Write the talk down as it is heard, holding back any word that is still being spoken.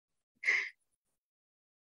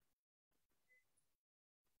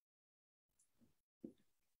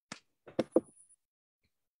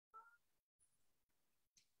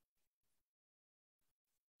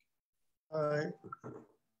All right.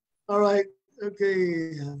 All right.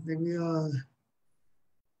 Okay. I think we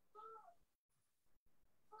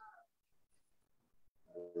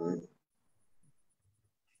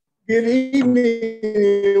Good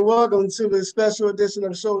evening. Welcome to the special edition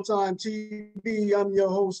of Showtime TV. I'm your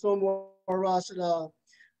host, Omar Rashada.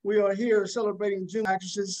 We are here celebrating Juneteenth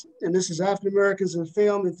actresses, and this is African Americans in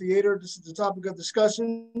film and theater. This is the topic of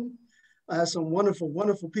discussion. I have some wonderful,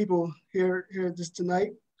 wonderful people here this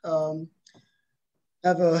tonight. I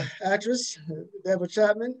have an actress, Debbie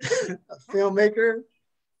Chapman, a filmmaker,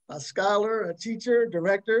 a scholar, a teacher,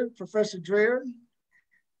 director, Professor Dreher.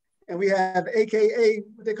 And we have AKA,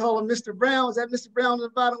 what they call him, Mr. Brown. Is that Mr. Brown on the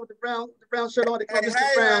bottom with the brown shirt on? They call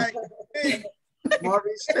Mr. Brown.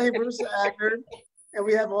 Maurice Chambers, actor. And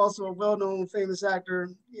we have also a well-known famous actor.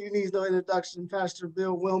 He needs no introduction, Pastor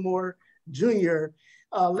Bill Wilmore, Jr.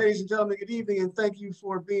 Ladies and gentlemen, good evening, and thank you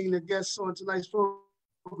for being a guest on tonight's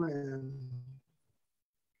program.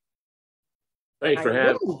 Thanks for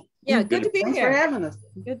having us. Yeah, good to be here. Thanks for having us.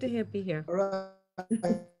 Good to be here. All right.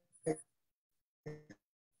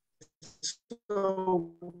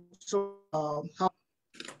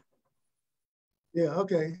 Yeah,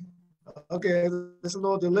 okay. Okay, it's a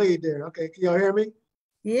little delayed there. Okay, can y'all hear me?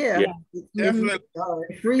 Yeah, Definitely. All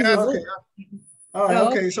right. Freezes Okay. up. All right,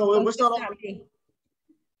 okay, so we'll start off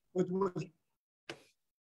with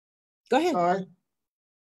Go ahead. all right.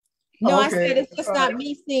 No, Okay. I said it's just not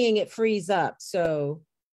me seeing it freeze up. So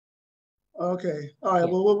Okay, all right,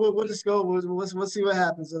 well, we'll just go, we'll see what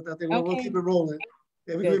happens. I think we'll keep it rolling.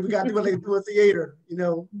 Yeah, we got to do what they do in theater, you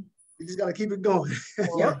know, we just got to keep it going.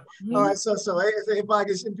 Yep. All right, so if everybody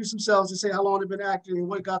can introduce themselves and say how long they've been acting and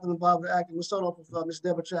what got them involved with acting. We'll start off with Ms.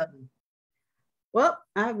 Debbie Chapman. Well,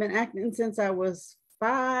 I've been acting since I was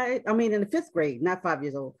in the 5th grade, not 5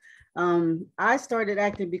 years old. I started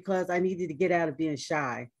acting because I needed to get out of being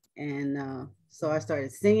shy. And so I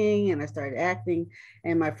started singing and I started acting.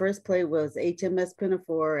 And my first play was HMS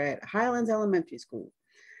Pinafore at Highlands Elementary School.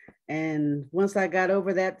 And once I got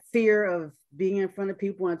over that fear of being in front of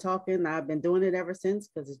people and talking, I've been doing it ever since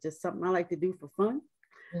because it's just something I like to do for fun.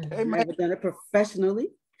 I've never done it professionally.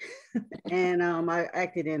 And I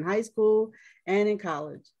acted in high school and in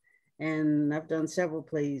college. And I've done several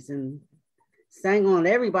plays and sang on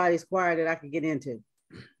everybody's choir that I could get into.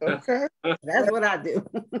 Okay. That's what I do.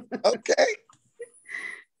 Okay.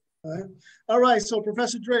 All right, so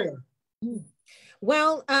Professor Dreher.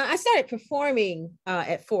 well, I started performing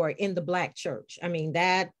at 4 in the Black church. I mean,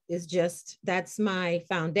 that's my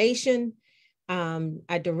foundation.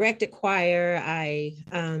 I directed choir, I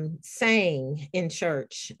sang in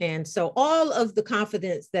church. And so all of the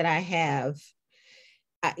confidence that I have,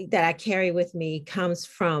 that I carry with me comes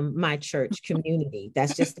from my church community.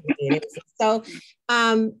 That's just the way it is. So,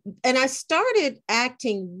 and I started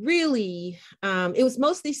acting really, it was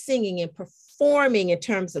mostly singing and performing in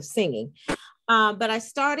terms of singing. But I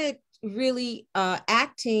started really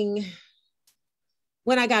acting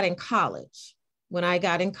when I got in college. When I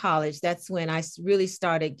got in college, that's when I really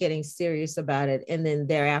started getting serious about it. And then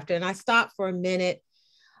thereafter, and I stopped for a minute.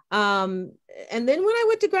 And then when I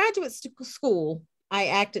went to graduate school, I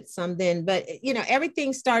acted some then, but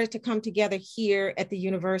everything started to come together here at the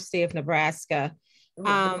University of Nebraska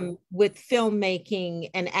with filmmaking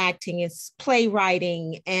and acting, and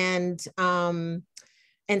playwriting and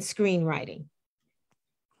screenwriting.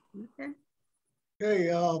 Okay,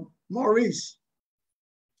 Maurice.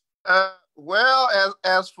 Well,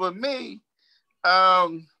 as for me,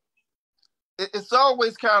 it's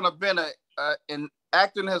always kind of been and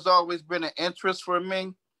acting has always been an interest for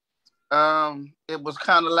me. It was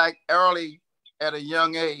kind of like early at a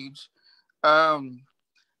young age. I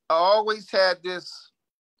always had this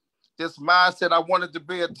mindset. I wanted to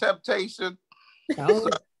be a temptation. Oh,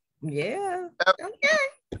 yeah. Okay.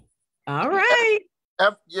 All right.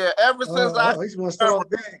 Ever since he's gonna start off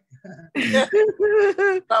big.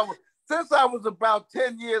 Since I was about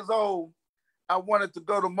 10 years old, I wanted to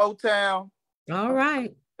go to Motown. All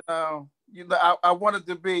right. I wanted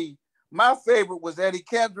to be. My favorite was Eddie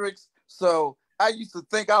Kendricks. So I used to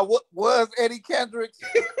think I was Eddie Kendricks.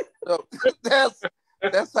 So that's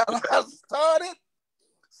how I started.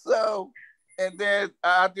 So, and then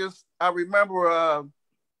I remember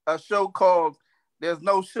a show called There's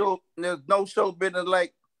no business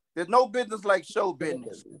like show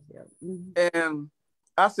business. And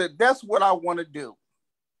I said, that's what I want to do.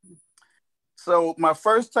 So my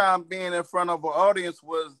first time being in front of an audience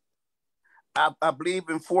was, I believe,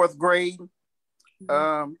 in 4th grade.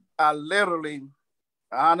 I literally,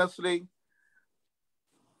 honestly,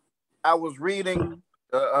 I was reading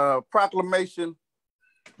the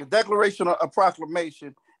Declaration of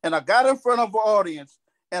Proclamation, And I got in front of an audience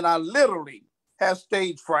and I literally had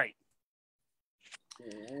stage fright.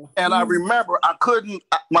 And I remember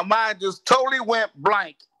my mind just totally went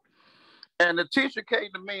blank. And the teacher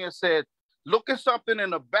came to me and said, look at something in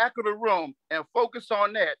the back of the room and focus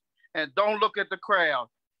on that and don't look at the crowd.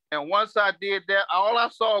 And once I did that, all I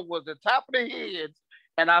saw was the top of the heads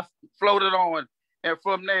and I floated on. And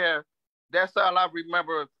from there, that's how I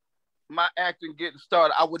remember my acting getting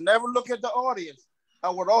started. I would never look at the audience. I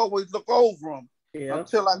would always look over them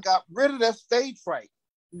until I got rid of that stage fright.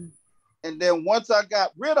 And then once I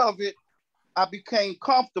got rid of it, I became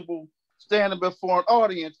comfortable standing before an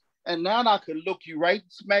audience. And now I can look you right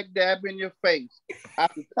smack dab in your face. I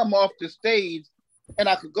could come off the stage and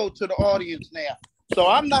I could go to the audience now. So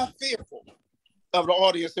I'm not fearful of the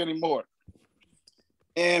audience anymore.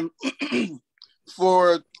 And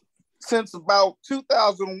since about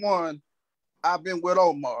 2001, I've been with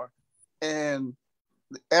Omar. And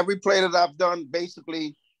every play that I've done,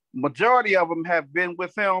 basically, majority of them have been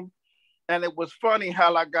with him. And it was funny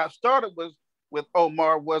how I got started with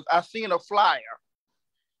Omar was I seen a flyer.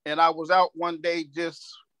 And I was out one day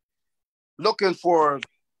just looking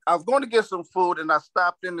I was going to get some food and I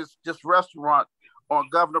stopped in this restaurant on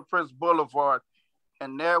Governor Prince Boulevard.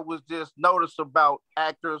 And there was this notice about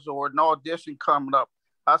actors or an audition coming up.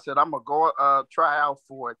 I said, I'm going to go try out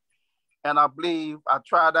for it. And I believe I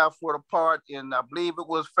tried out for the part and I believe it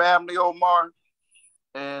was Family Omar.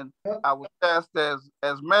 And I was cast as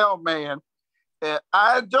mailman. And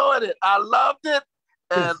I enjoyed it. I loved it.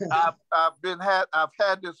 And I've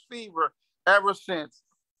had this fever ever since.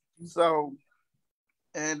 So,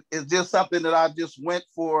 and it's just something that I just went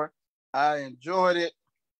for. I enjoyed it.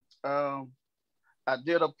 I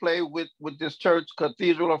did a play with this church,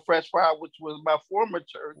 Cathedral of Fresh Fire, which was my former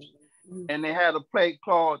church. And they had a play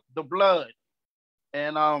called The Blood.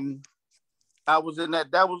 And I was in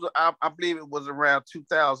that. That was, I believe it was around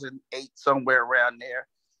 2008, somewhere around there.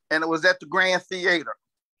 And it was at the Grand Theater.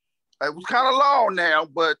 It was kind of long now,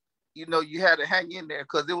 but you know, you had to hang in there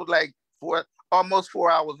because it was like almost 4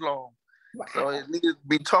 hours long. Wow. So it needed to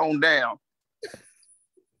be toned down.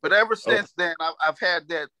 But ever since then, I've had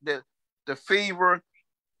the fever,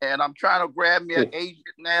 and I'm trying to grab me an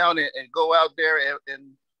agent now and go out there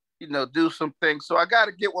and you know, do some things. So I got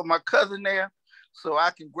to get with my cousin there so I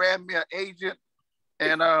can grab me an agent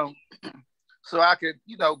and so I could,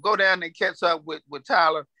 you know, go down and catch up with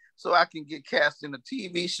Tyler so I can get cast in a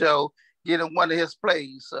TV show, get in one of his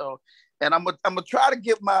plays. So, and I'm gonna try to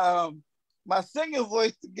get my singing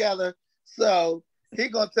voice together. So he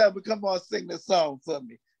gonna tell me, come on, sing this song for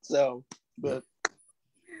me. So, but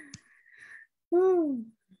I'm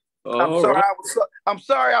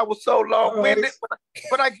sorry I was so long-winded,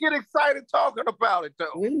 but I get excited talking about it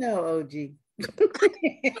though. We know, OG. I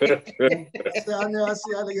know. I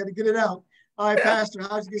see. I got to get it out. All right, Pastor.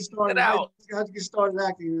 How'd you get started? How'd you get started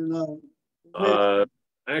acting?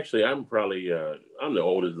 Actually, I'm probably I'm the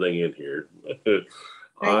oldest thing in here.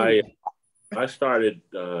 I started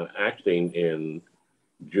acting in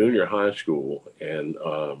junior high school, and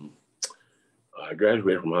I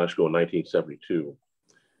graduated from high school in 1972,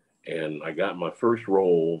 and I got my first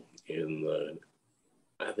role in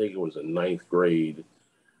I think it was the 9th grade,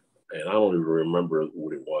 and I don't even remember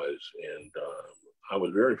what it was. And I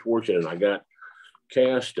was very fortunate. I got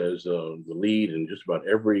cast as the lead in just about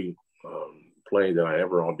every play that I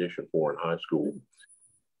ever auditioned for in high school.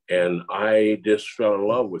 And I just fell in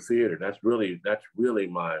love with theater. That's really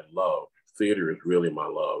my love. Theater is really my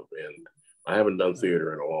love. And I haven't done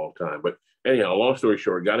theater in a long time. But anyhow, long story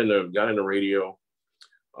short, got into radio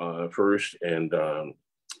first and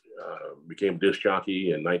became a disc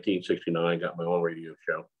jockey in 1969, got my own radio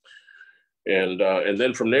show. And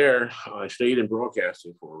then from there, I stayed in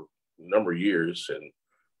broadcasting for a number of years, and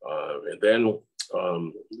then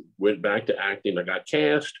went back to acting. I got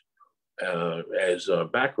cast as a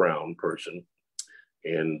background person,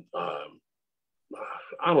 and I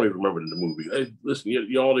don't even remember the movie. Listen,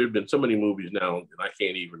 y'all, there have been so many movies now that I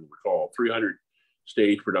can't even recall. 300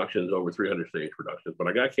 stage productions, over 300 stage productions. But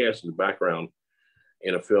I got cast in the background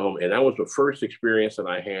in a film, and that was the first experience that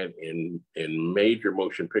I had in major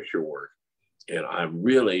motion picture work. And I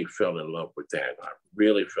really fell in love with that.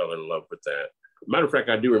 Matter of fact,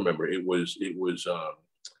 I do remember it was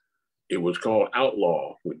called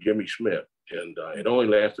Outlaw with Jimmy Smith, and it only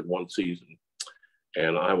lasted one season.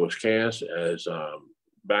 And I was cast as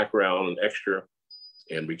background extra,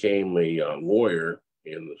 and became a lawyer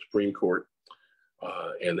in the Supreme Court.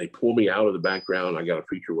 And they pulled me out of the background. I got a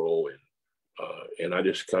feature role, and I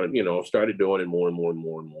just kind of started doing it more and more.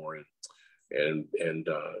 And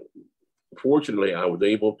fortunately, I was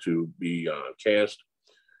able to be cast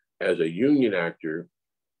as a union actor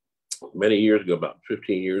many years ago, about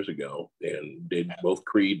 15 years ago, and did both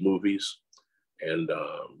Creed movies, and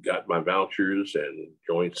got my vouchers and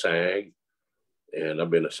joined SAG. And I've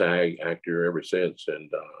been a SAG actor ever since, and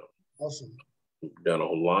Awesome. done a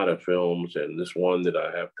lot of films. And this one that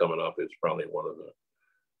I have coming up is probably one of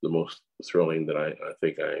the most thrilling that I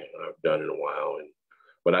think I've done in a while.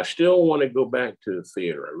 But I still want to go back to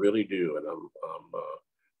theater. I really do. And I'm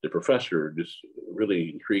the professor just really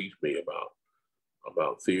intrigues me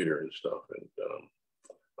about theater and stuff. And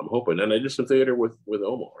I'm hoping. And I did some theater with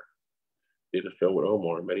Omar. Did a show with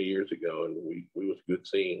Omar many years ago, and we was a good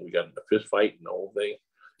scene. We got in a fist fight and the whole thing.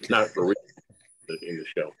 Not for real in the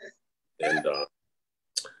show.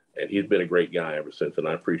 And he's been a great guy ever since. And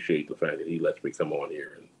I appreciate the fact that he lets me come on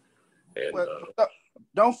here. And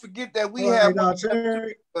don't forget that we have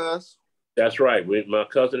us. That's right. My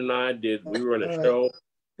cousin and I we were in a show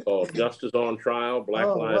called Justice on Trial, Black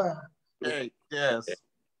Lives. Wow. Hey, yes.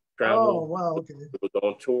 Travel. Oh, wow, okay. It was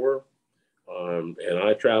on tour. And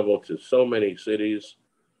I traveled to so many cities.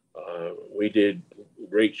 We did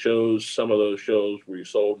great shows. Some of those shows we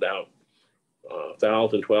sold out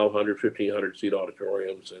 1,000, 1,200, 1,500 seat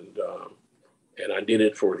auditoriums. And I did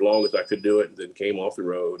it for as long as I could do it, and then came off the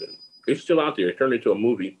road. And it's still out there. It turned into a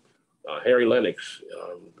movie. Harry Lennox,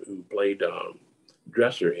 who played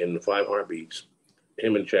Dresser in The Five Heartbeats,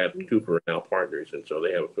 him and Chad Cooper are now partners. And so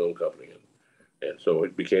they have a film company. And so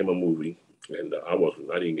it became a movie. And I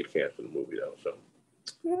didn't get cast in the movie though, so,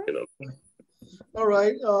 you know. All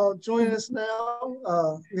right, joining us now,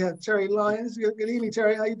 we have Terri Lyons. Good evening,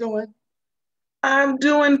 Terri, how you doing? I'm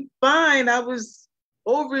doing fine. I was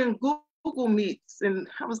over in Google Meets and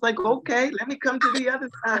I was like, okay, let me come to the other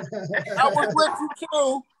side. I was with you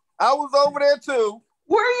too. I was over there too.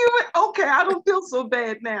 Were you? Okay, I don't feel so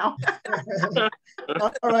bad now.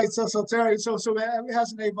 All right, so Terri, so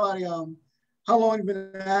hasn't anybody, how long have you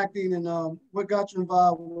been acting, and what got you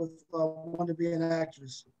involved with wanting to be an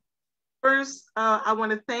actress? First, I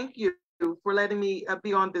want to thank you for letting me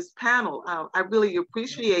be on this panel. I really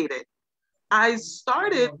appreciate it. I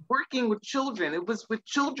started working with children. It was with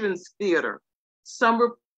children's theater,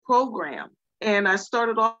 summer program. And I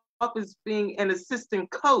started off as being an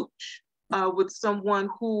assistant coach with someone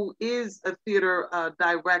who is a theater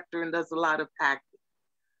director and does a lot of acting.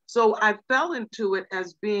 So I fell into it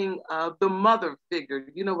as being the mother figure.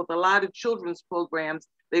 You know, with a lot of children's programs,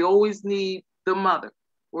 they always need the mother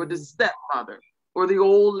or the stepmother or the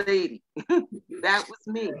old lady. That was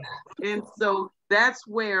me. And so that's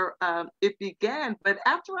where it began. But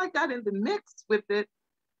after I got in the mix with it,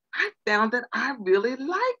 I found that I really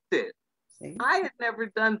liked it. I had never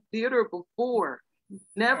done theater before,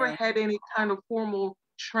 never had any kind of formal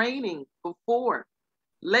training before.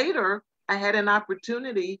 Later, I had an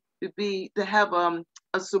opportunity to have a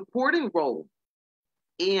supporting role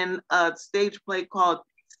in a stage play called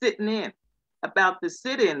Sitting In, about the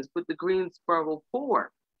sit-ins with the Greensboro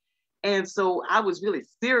Four. And so I was really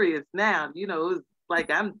serious now, you know, it was like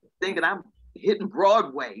I'm thinking I'm hitting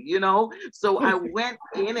Broadway, you know? So I went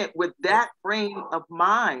in it with that frame of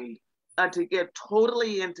mind to get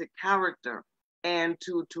totally into character and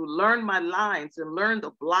to learn my lines and learn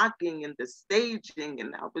the blocking and the staging.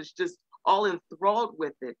 And I was just all enthralled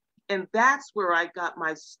with it. And that's where I got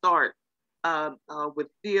my start with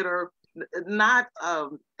theater. I'm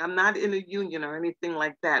not in a union or anything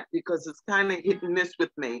like that because it's kind of hit and miss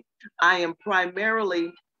with me. I am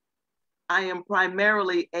primarily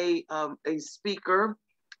a speaker,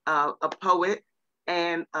 a poet,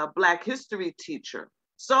 and a Black history teacher.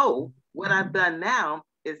 So what I've done now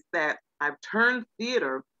is that I've turned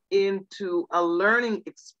theater into a learning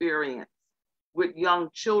experience with young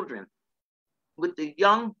children, with the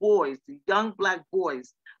young boys, the young Black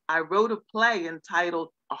boys. I wrote a play entitled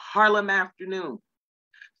A Harlem Afternoon.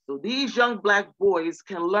 So these young Black boys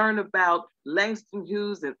can learn about Langston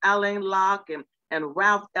Hughes and Alain Locke and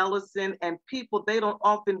Ralph Ellison and people they don't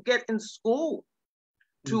often get in school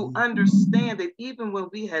to understand that even when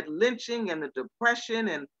we had lynching and the Depression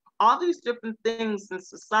and all these different things in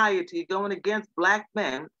society going against Black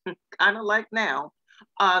men, kind of like now,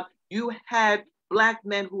 you had Black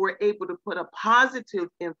men who were able to put a positive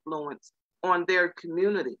influence on their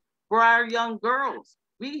community. For our young girls,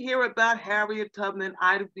 we hear about Harriet Tubman,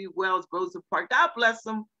 Ida B. Wells, Rosa Parks. God bless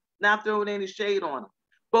them, not throwing any shade on them.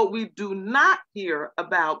 But we do not hear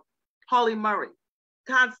about Pauli Murray,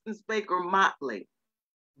 Constance Baker Motley,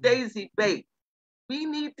 Daisy Bates. We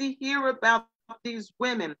need to hear about these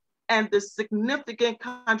women and the significant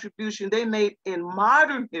contribution they made in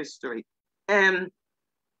modern history and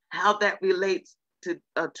how that relates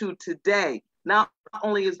to today, not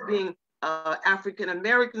only as being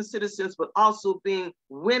African-American citizens, but also being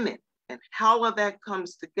women and how all that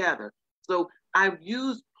comes together. So I've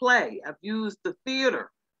used play, I've used the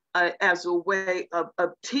theater as a way of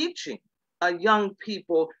teaching young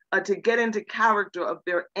people to get into character of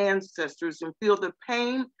their ancestors and feel the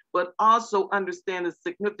pain, but also understand the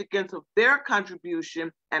significance of their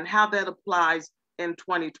contribution and how that applies in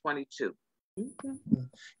 2022.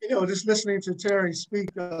 You know, just listening to Terri speak,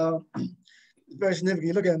 it's very significant.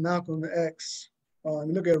 You look at Malcolm X,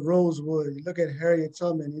 you look at Rosewood, you look at Harriet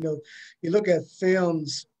Tubman, you know, you look at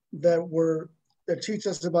films that teach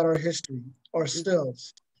us about our history,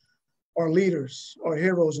 ourselves, our leaders, our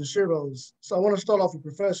heroes and sheroes. So I want to start off with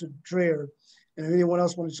Professor Dreher, and if anyone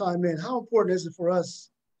else want to chime in, how important is it for us,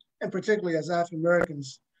 and particularly as African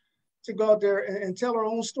Americans, to go out there and tell our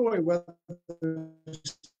own story, whether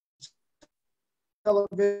it's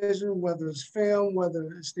television, whether it's film, whether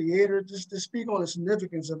it's theater, just to speak on the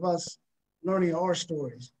significance of us learning our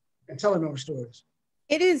stories and telling our stories.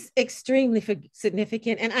 It is extremely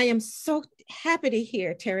significant. And I am so happy to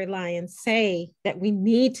hear Terri Lyons say that we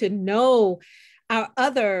need to know we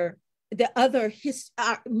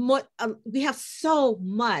have so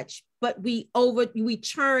much, but we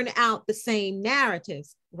churn out the same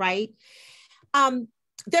narratives, right?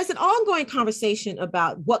 There's an ongoing conversation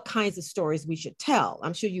about what kinds of stories we should tell.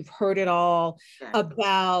 I'm sure you've heard it all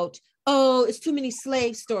about, oh, it's too many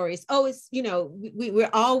slave stories. Oh, it's, you know,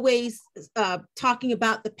 we're always talking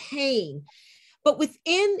about the pain. But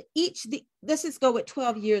within let's just go with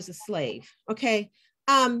 12 years a slave, okay?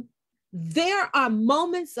 There are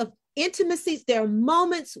moments of intimacies. There are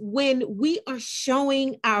moments when we are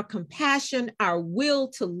showing our compassion, our will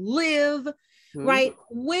to live, right?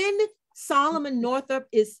 When Solomon Northup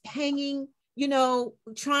is hanging, you know,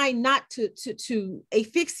 trying not to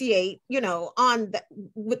asphyxiate, you know,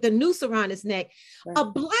 with the noose around his neck, a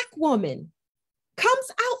Black woman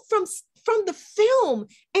comes out from the film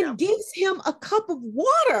and gives him a cup of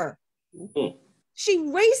water. She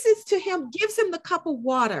races to him, gives him the cup of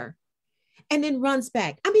water, and then runs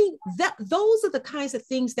back. I mean, those are the kinds of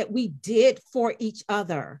things that we did for each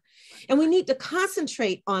other. And we need to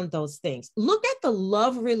concentrate on those things. Look at the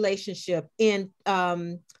love relationship in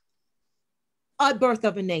A Birth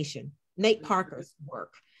of a Nation, Nate Parker's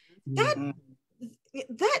work. Those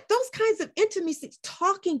kinds of intimacies,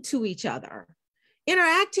 talking to each other,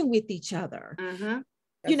 interacting with each other,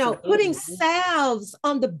 you know, putting salves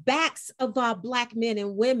on the backs of our Black men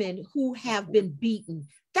and women who have been beaten.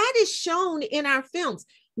 That is shown in our films.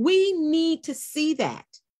 We need to see that,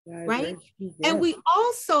 right? Yeah. And we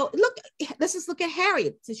also, let's just look at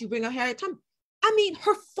Harriet, since you bring up Harriet Tubman. I mean,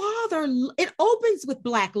 her father, it opens with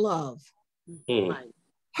Black love.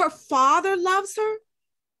 Her father loves her.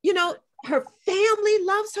 You know, her family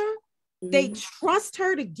loves her. They trust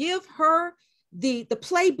her to give her the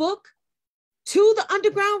playbook to the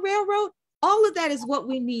Underground Railroad. All of that is what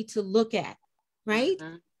we need to look at, right?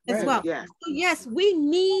 As well. So yes, we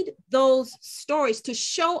need those stories to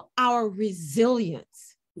show our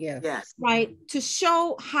resilience. Yes. Right? To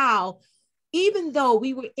show how, even though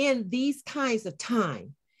we were in these kinds of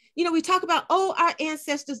time, you know, we talk about, oh, our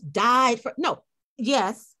ancestors died for, no,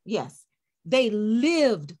 yes, they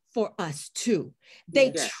lived for us too.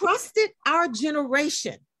 They trusted our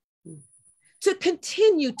generation to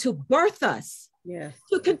continue to birth us,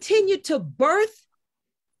 to continue to birth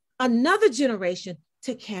another generation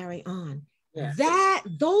to carry on.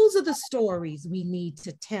 Those are the stories we need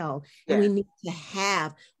to tell and we need to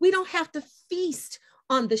have. We don't have to feast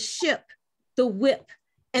on the ship, the whip,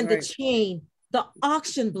 and the chain, the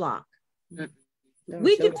auction block.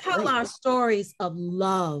 We can tell our stories of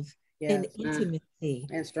love and intimacy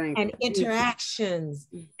and strength and interactions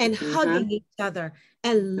and hugging each other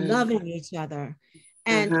and loving each other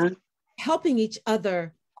and helping each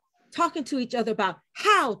other, talking to each other about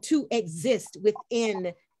how to exist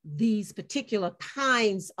within these particular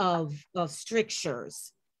kinds of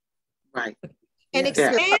strictures. Right. And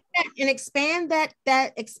expand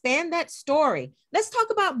that story. Let's talk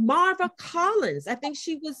about Marva Collins. I think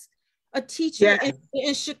she was a teacher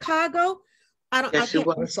in Chicago. Yes,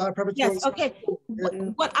 okay.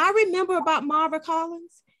 What I remember about Marva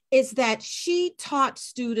Collins is that she taught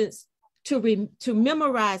students to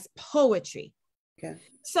memorize poetry.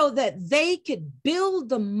 So that they could build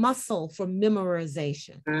the muscle for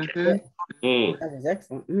memorization. That was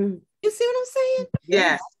excellent. You see what I'm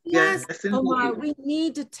saying? Yes. Omar, we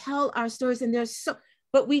need to tell our stories, and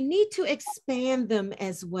but we need to expand them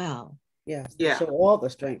as well. So all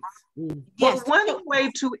the strengths. Well, one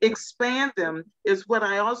way to expand them is what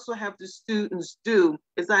I also have the students do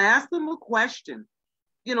is I ask them a question.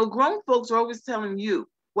 You know, grown folks are always telling you,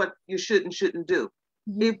 what you should and shouldn't do.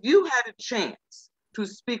 If you had a chance to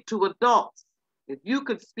speak to adults, if you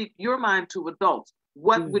could speak your mind to adults,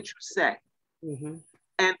 what would you say?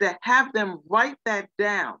 And to have them write that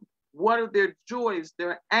down. What are their joys,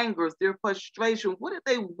 their angers, their frustration? What do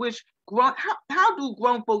they wish? How do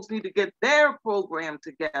grown folks need to get their program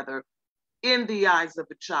together in the eyes of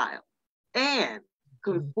a child and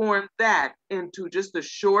conform that into just a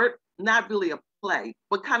short, not really a play,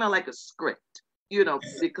 but kind of like a script, you know,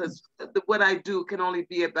 because what I do can only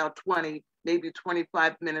be about 20, maybe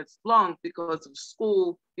 25 minutes long because of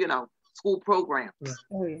school, you know, school programs.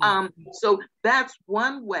 So that's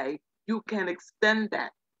one way you can extend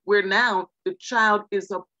that, where now the child is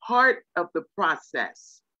a part of the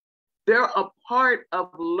process. They're a part of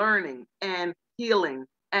learning and healing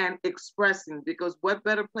and expressing, because what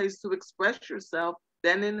better place to express yourself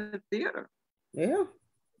than in the theater? Yeah.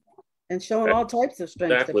 And showing all types of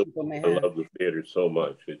strengths that people may have. I love the theater so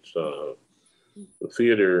much. It's the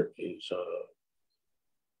theater is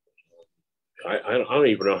I don't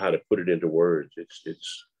even know how to put it into words.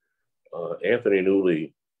 It's Anthony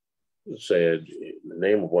Newley said the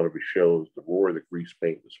name of one of his shows, The Roar of the Grease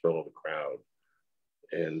Paint, the Smell of the Crowd.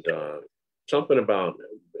 And something about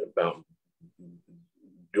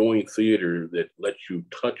doing theater that lets you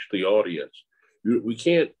touch the audience.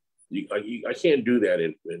 I can't do that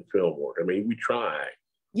in film work. I mean, we try,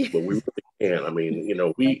 but we really can't. I mean, you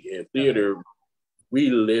know, we in theater, we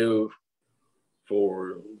live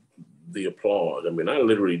for the applause. I mean, I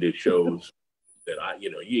literally did shows that you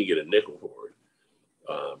didn't get a nickel for it.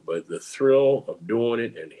 But the thrill of doing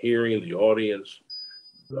it and hearing the audience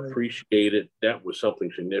appreciate it, that was something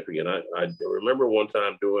significant. I remember one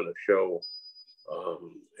time doing a show,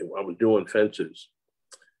 I was doing fences,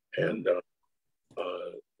 and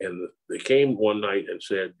they came one night and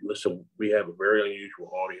said, listen, we have a very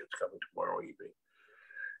unusual audience coming tomorrow evening,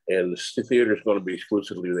 and the theater is going to be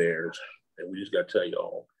exclusively theirs, and we just got to tell you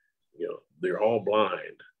all, you know, they're all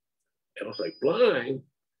blind. And I was like, blind?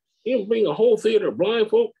 You bring a whole theater of blind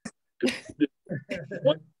folk?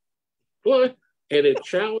 What? Blind? And it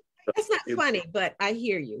challenged us. That's not funny, but I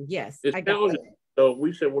hear you. Yes, I got it. So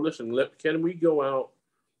we said, well, listen, can we go out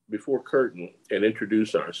before curtain and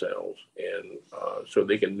introduce ourselves, and so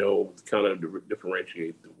they can know, kind of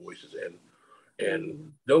differentiate the voices.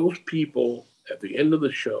 And those people at the end of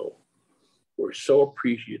the show were so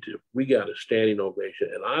appreciative. We got a standing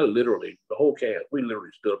ovation, and I literally, the whole cast, we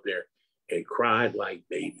literally stood up there and cried like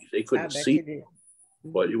babies. They couldn't see,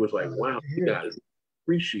 but it was like, wow, you guys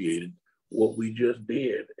appreciated what we just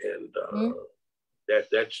did, and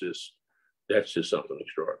that's just something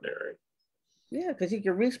extraordinary. Yeah, because you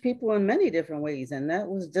can reach people in many different ways, and that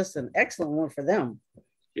was just an excellent one for them.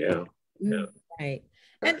 Yeah. Right.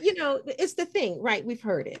 And you know, it's the thing, right? We've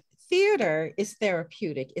heard it. Theater is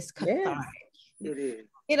therapeutic. It's cathartic. It is.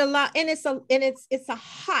 It's a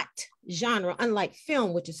hot genre, unlike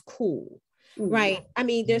film, which is cool, right? I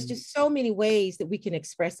mean, there's just so many ways that we can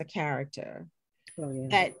express a character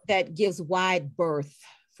that gives wide berth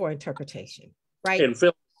for interpretation, right? And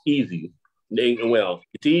film is easy. Well,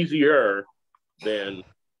 it's easier than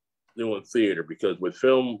doing theater, because with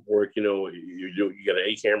film work, you know, you got an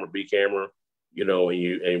A camera, B camera, you know,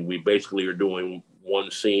 and we basically are doing one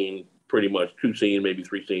scene, pretty much 2 scenes, maybe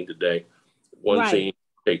 3 scenes a day. One scene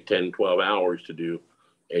take 10, 12 hours to do,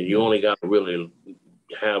 and you only got to really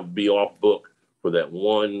be off book for that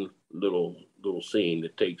one little scene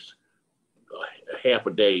that takes a half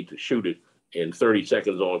a day to shoot it in 30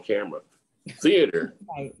 seconds on camera. Theater,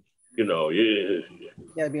 you know, you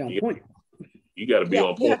gotta be on point. You got to be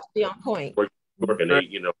on point. You have to be on point. Working,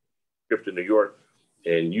 you know, trip to New York,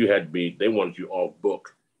 and you had to be. They wanted you off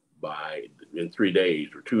book in 3 days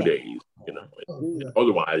or 2 days. You know,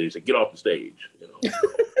 otherwise they said get off the stage. You know,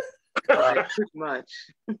 too much.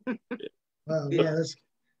 Wow, yeah.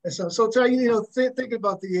 So Terri, you know, think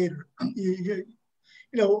about theater. You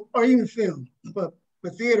know, or even film, but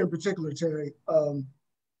theater in particular, Terri. You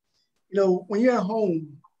know, when you're at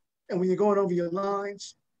home and when you're going over your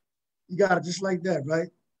lines, you got it just like that, right?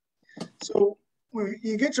 So when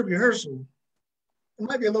you get to rehearsal, it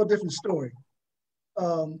might be a little different story.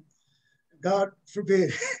 God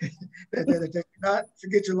forbid that you not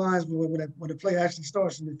forget your lines when the play actually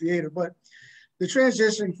starts in the theater. But the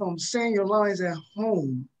transition from saying your lines at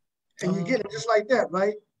home, and you get it just like that,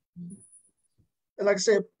 right? And like I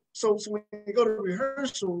said, so when you go to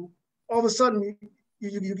rehearsal, all of a sudden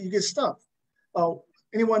you get stuck.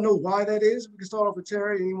 Anyone know why that is? We can start off with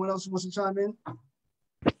Terri. Anyone else who wants to chime in?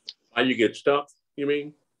 Why you get stuck, you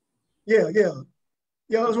mean? Yeah. So basically I'm asking,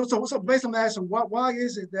 why is it that when you're home, and when you're going over your lines, you got it just like that, right? And like I said, so when you go to rehearsal, all of a sudden you get stuck. Anyone know why that is? We can start off with Terri. Anyone else who wants to chime in? Yeah. So basically I'm asking, why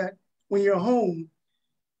is it that when you're home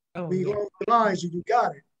Oh, When you yeah. go over the lines, you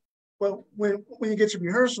got it. But when you get to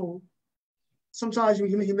rehearsal, sometimes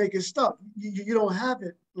you make it stuck. You don't have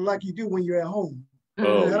it like you do when you're at home.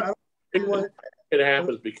 Oh, it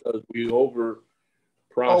happens because we over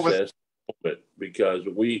process it, because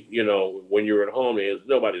we, when you're at home, there's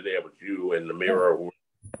nobody there but you and the mirror who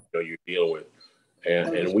you're dealing with.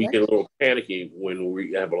 And we get a little panicky when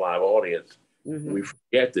we have a live audience. We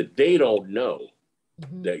forget that they don't know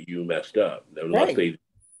that you messed up. Unless they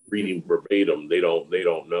reading verbatim, they don't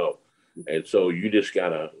know. And so you just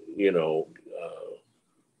gotta,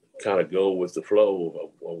 kind of go with the flow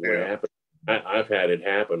of what happened. I've had it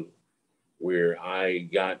happen where I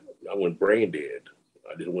went brain dead.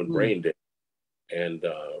 I just went brain dead. And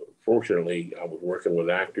fortunately, I was working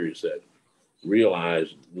with actors that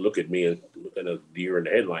realized, look at me and look at a deer in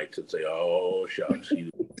the headlights and say, oh, shucks.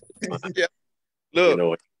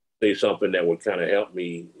 Say something that would kind of help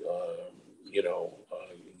me,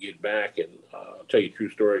 get back. And I'll tell you a true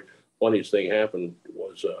story. Funniest thing happened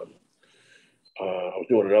was I was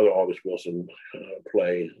doing another August Wilson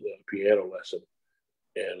play, the piano lesson.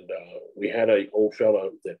 And we had an old fella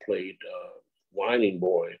that played Whining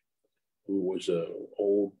Boy, who was an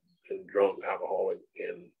old and drunk alcoholic.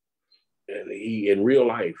 And he, in real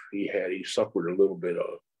life, he suffered a little bit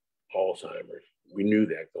of Alzheimer's. We knew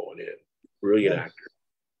that going in. Brilliant actor,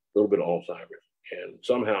 a little bit of Alzheimer's. And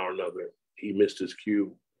somehow or another, he missed his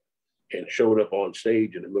cue and showed up on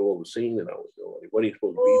stage in the middle of a scene that I was doing. He wasn't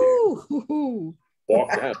supposed to be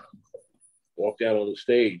there. Walked out on the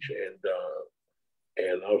stage, and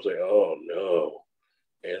I was like, oh no.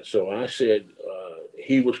 And so I said,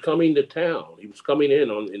 he was coming to town. He was coming in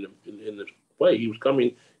in the play. He was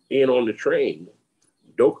coming in on the train.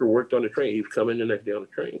 Doker worked on the train. He was coming the next day on the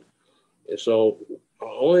train. And so the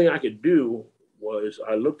only thing I could do was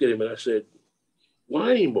I looked at him and I said,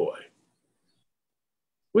 Whining Boy,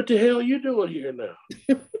 what the hell are you doing here now?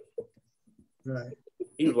 Right.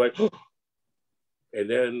 He was like, oh. And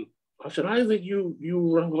then I said, I didn't think you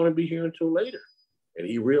weren't going to be here until later. And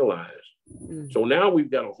he realized. So now we've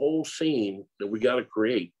got a whole scene that we got to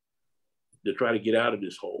create to try to get out of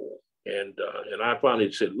this hole. And I finally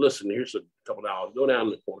said, listen, here's a couple of hours. Go down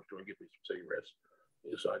to the corner store and get me some cigarettes.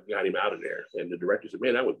 And so I got him out of there. And the director said,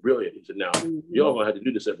 man, that was brilliant. He said, now, y'all going to have to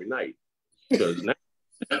do this every night. Because now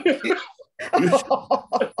you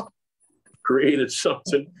created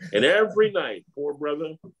something. And every night, poor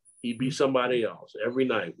brother, he'd be somebody else. Every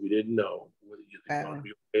night. We didn't know whether he was going to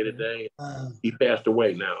be okay today. He passed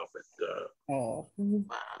away now. But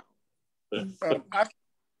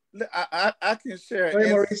I can share. Hey,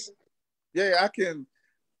 Maurice. Yeah, I can.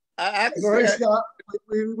 I can Maurice, share.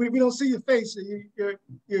 we don't see your face. We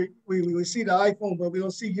see the iPhone, but we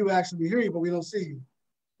don't see you actually. We hear you, but we don't see you.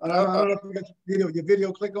 I don't know if you got your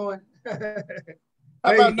video click on. How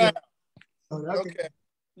about now? Okay.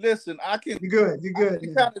 Listen, I can. You're good. I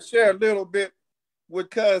can kind of share a little bit what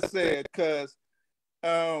Cuz said, because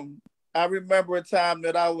I remember a time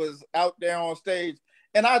that I was out there on stage,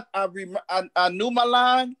 and I knew my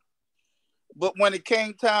line, but when it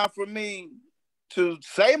came time for me to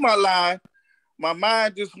say my line, my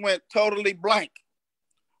mind just went totally blank.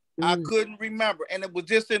 I couldn't remember, and it was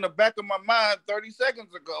just in the back of my mind 30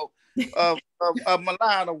 seconds ago of my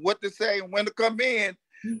line of what to say and when to come in.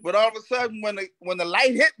 But all of a sudden, when the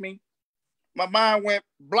light hit me, my mind went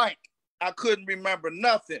blank. I couldn't remember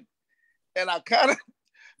nothing, and I kind of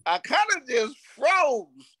just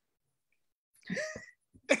froze.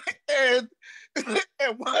 and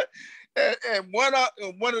one of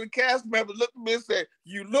the cast members looked at me and said,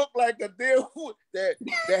 "You look like a deer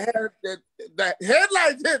that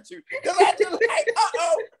headlights hit you." Because I just like,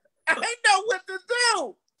 I didn't know what to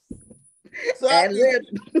do. So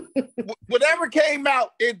whatever came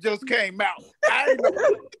out, it just came out. I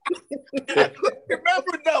couldn't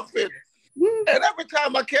remember nothing. And every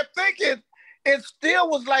time I kept thinking, it still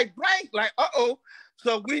was like blank, like,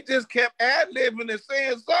 So we just kept ad-libbing and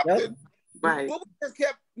saying something. Yep. Right. But we just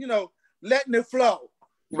kept, letting it flow.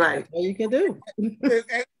 Right. That's all you can do.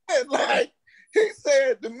 and like, he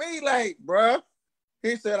said to me, like, bruh,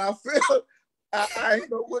 he said, I feel, I ain't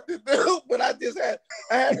know what to do, but I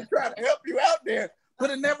had to try to help you out there.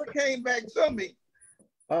 But it never came back to me.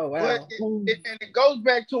 Oh, wow. But it goes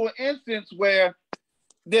back to an instance where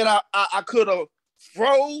then I could have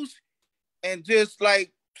froze and just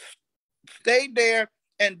like stayed there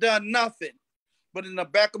and done nothing. But in the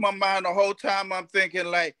back of my mind, the whole time I'm thinking,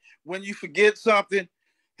 like, when you forget something,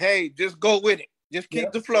 hey, just go with it. Just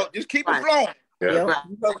keep the flow. Just keep it flowing. yeah.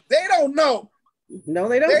 Because they don't know. No,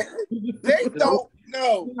 they don't. They don't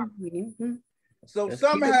know. So Just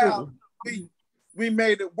somehow we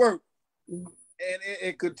made it work. and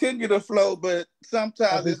it continued to flow, but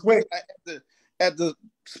sometimes it's quick. Like at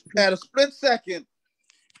a split second,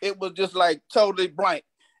 it was just like totally blank.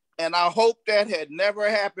 And I hope that had never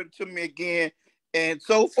happened to me again. And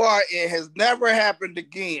so far, it has never happened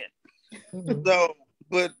again. Mm-hmm. So,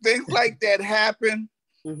 but things like that happen.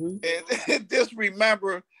 Mm-hmm. And just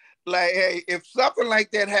remember, like, hey, if something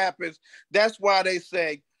like that happens, that's why they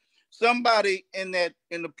say somebody in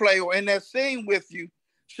the play or in that scene with you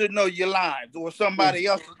should know your lines, or somebody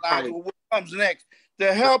else's lines, or what comes next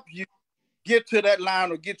to help you get to that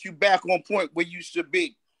line or get you back on point where you should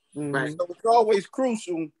be. Mm-hmm. So it's always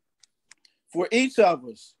crucial for each of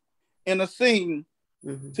us in a scene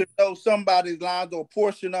to know somebody's lines or a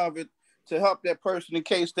portion of it to help that person in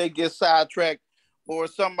case they get sidetracked, or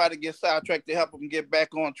somebody gets sidetracked to help them get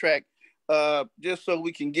back on track, just so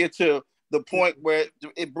we can get to the point where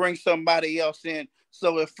it brings somebody else in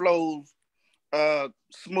so it flows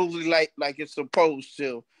smoothly like it's supposed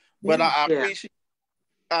to. But I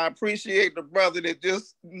appreciate the brother that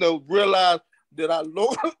just realized that I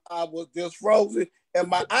was just frozen and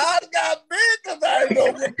my eyes got big because I didn't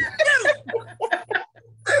know what to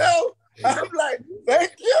do. I'm like,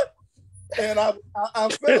 thank you. And I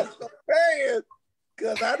felt so bad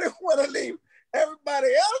because I didn't want to leave everybody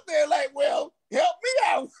else there like, well, help me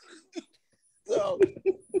out. So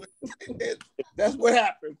that's what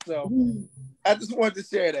happened. So I just wanted to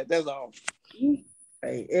share that. That's all.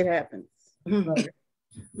 Hey, it happens.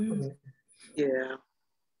 Yeah.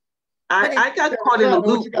 I got caught in a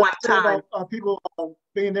loop one time. People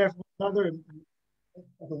being there for another.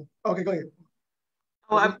 Okay, go ahead.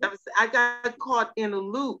 Oh, I got caught in a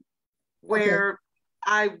loop where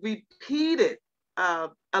I repeated a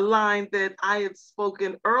line that I had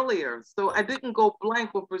spoken earlier. So I didn't go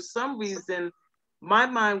blank, but for some reason, my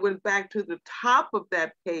mind went back to the top of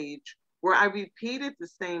that page where I repeated the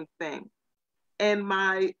same thing. And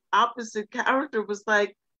my opposite character was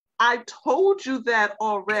like, I told you that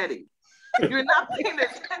already. You're not paying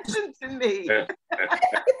attention to me.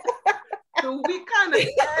 So we kind of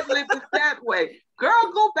ad-libbed it that way.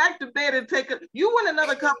 Girl, go back to bed and you want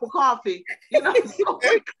another cup of coffee. So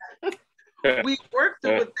we worked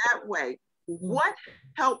it that way. What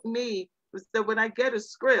helped me was that when I get a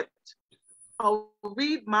script, I'll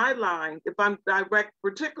read my line if I'm direct,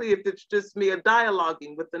 particularly if it's just me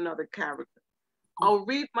dialoguing with another character. I'll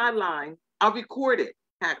read my line, I'll record it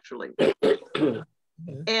actually.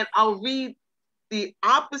 And I'll read the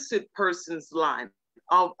opposite person's line.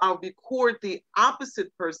 I'll record the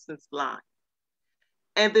opposite person's line.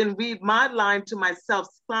 And then read my line to myself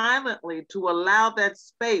silently to allow that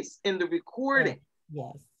space in the recording.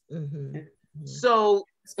 Yes. Mm-hmm. So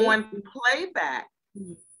on playback,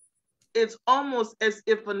 it's almost as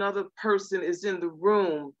if another person is in the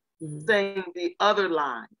room saying the other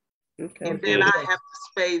line. Okay. And then I have the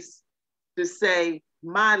space to say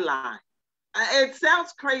my line. It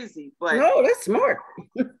sounds crazy, but no, that's smart.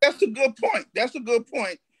 That's a good point. That's a good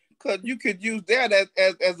point, because you could use that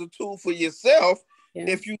as a tool for yourself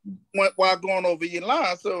if you went while going over your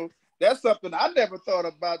line. So that's something I never thought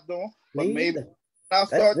about doing. But maybe I'll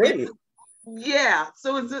start doing. Yeah.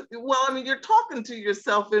 So you're talking to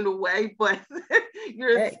yourself in a way, but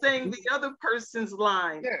you're saying the other person's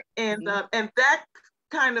line, and that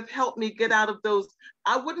kind of helped me get out of those.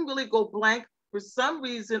 I wouldn't really go blank. For some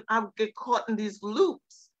reason, I would get caught in these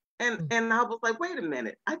loops. And I was like, wait a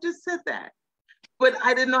minute, I just said that. But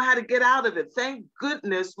I didn't know how to get out of it. Thank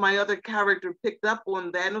goodness my other character picked up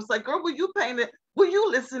on that and was like, girl, will you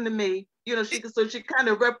listen to me? She kind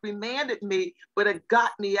of reprimanded me, but it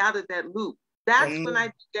got me out of that loop. That's when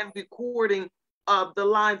I began recording the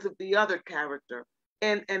lines of the other character.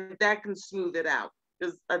 And that can smooth it out.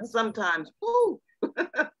 Because sometimes, woo.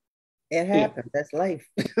 It happens. That's life.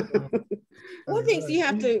 One thing you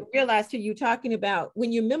have to realize too, you're talking about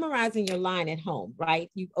when you're memorizing your line at home,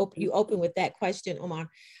 right? You open with that question, Omar.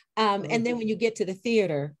 And then when you get to the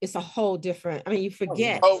theater, it's a whole different, you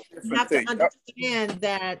forget. You have to understand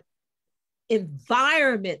that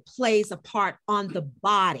environment plays a part on the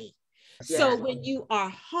body. Yeah. So when you are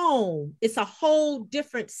home, it's a whole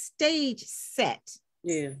different stage set.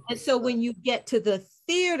 Yeah. And so when you get to the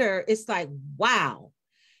theater, it's like, wow.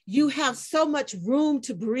 You have so much room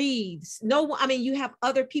to breathe. You have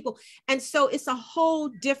other people. And so it's a whole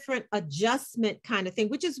different adjustment kind of thing,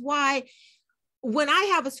 which is why when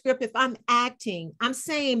I have a script, if I'm acting, I'm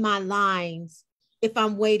saying my lines if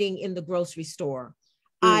I'm waiting in the grocery store,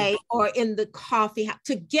 or in the coffee house,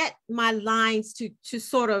 to get my lines to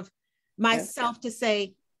sort of myself to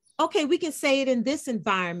say, okay, we can say it in this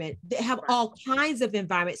environment. They have all kinds of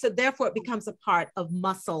environments. So therefore it becomes a part of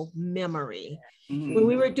muscle memory. Mhm. When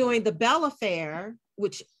we were doing the Bell Affair,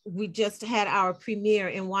 which we just had our premiere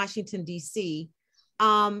in Washington, DC,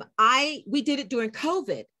 we did it during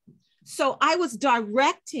COVID. So I was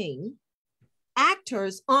directing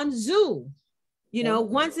actors on Zoom. You know,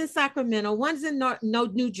 one's in Sacramento, one's in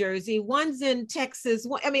New Jersey, one's in Texas,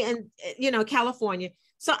 California.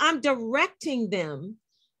 So I'm directing them,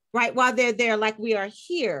 right, while they're there, like we are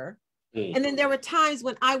here. Mm. And then there were times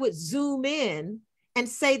when I would zoom in and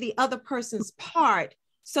say the other person's part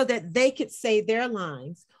so that they could say their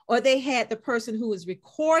lines, or they had the person who was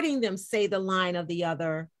recording them say the line of the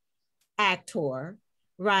other actor,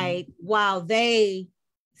 right, while they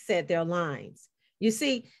said their lines. You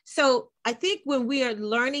see, so I think when we are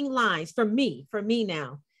learning lines, for me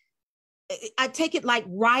now, I take it like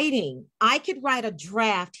writing. I could write a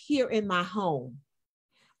draft here in my home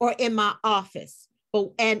or in my office,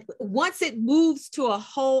 and once it moves to a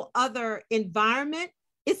whole other environment,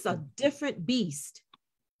 it's a different beast.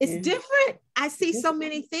 It's different. I see so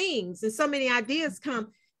many things and so many ideas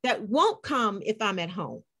come that won't come if I'm at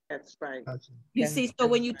home. That's right. You see, so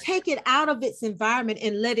when you take it out of its environment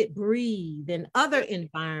and let it breathe in other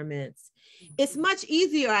environments, it's much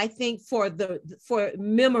easier, I think, for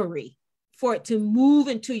memory, for it to move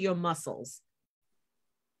into your muscles.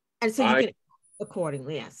 And so you can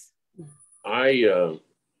accordingly, yes.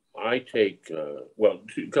 I take, a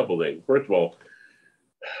couple of things. First of all,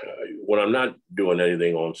 when I'm not doing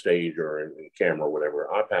anything on stage or in camera or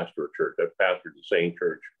whatever, I pastor a church. I've pastored the same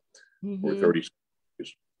church for 30 years.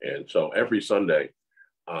 And so every Sunday,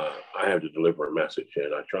 I have to deliver a message,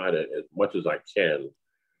 and I try to, as much as I can,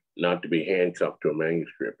 not to be handcuffed to a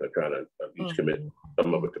manuscript. I try to at least commit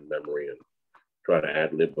some of it to memory and try to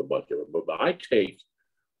ad-lib a bunch of it. But I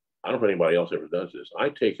don't know if anybody else ever does this. I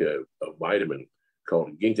take a vitamin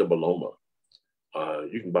called ginkgo biloba.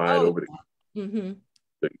 You can buy it over the.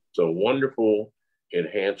 It's a wonderful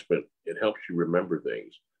enhancement. It helps you remember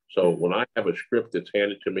things. So when I have a script that's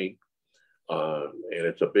handed to me, and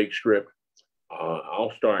it's a big script,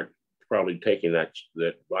 I'll start probably taking that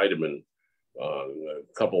vitamin a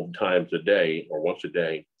couple of times a day or once a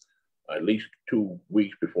day, at least 2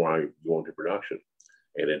 weeks before I go into production.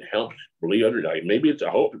 And it helps, believe it or not. Maybe it's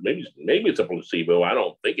a placebo. I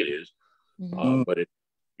don't think it is, but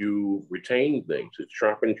you retain things. It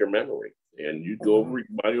sharpens your memory, and you go over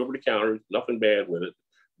the counter. Nothing bad with it.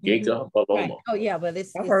 Ginkgo biloba. Right. Oh yeah, but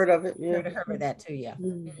I've heard of it. Heard of that too. Yeah.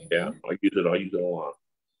 Yeah, I use it a lot.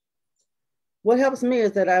 What helps me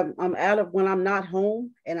is that I'm out of, when I'm not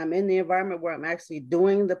home and I'm in the environment where I'm actually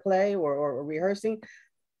doing the play or rehearsing.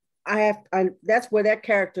 That's where that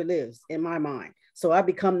character lives in my mind. So I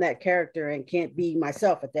become that character and can't be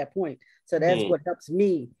myself at that point. So that's what helps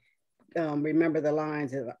me remember the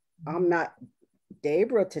lines. I'm not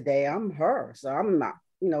Debra today. I'm her. So I'm not,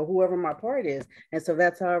 whoever my part is. And so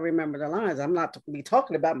that's how I remember the lines. I'm not be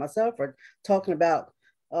talking about myself or talking about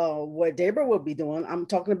what Debra will be doing. I'm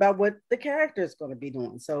talking about what the character is going to be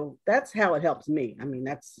doing. So that's how it helps me. I mean,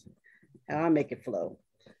 that's how I make it flow.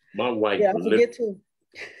 My wife forget to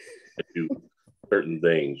do certain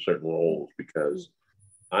things, certain roles, because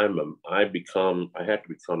I have to become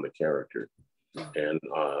the character.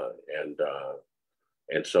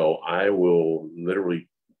 And so I will literally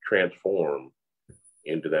transform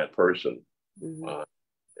into that person.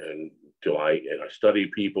 And I study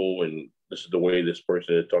people, and this is the way this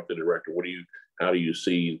person is. Talk to the director. How do you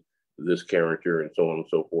see this character, and so on and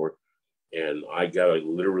so forth. And I gotta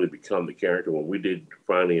literally become the character. When we did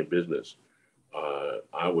Finally in Business,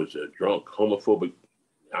 I was a drunk, homophobic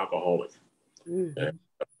alcoholic, and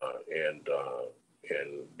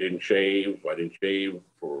didn't shave. I didn't shave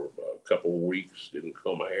for a couple of weeks. Didn't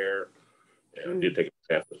comb my hair, and I did take a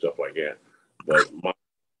bath and stuff like that.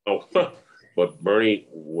 But Bernie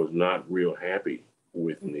was not real happy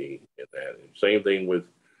with me in that. And same thing with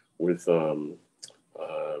when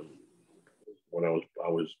I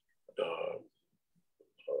was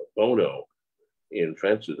Bono in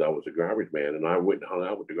Fences. I was a garbage man, and I went and hung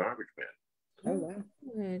out with the garbage man. Oh wow!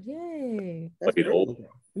 Yay!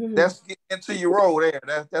 That's getting into your role there.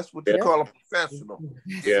 That's what you call a professional.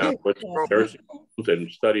 Yeah, but nursing homes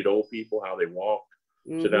and studied old people, how they walk,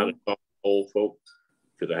 sit down and talk to old folk,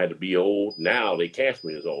 because I had to be old. Now they cast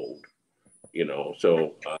me as old,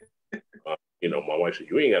 So, my wife said,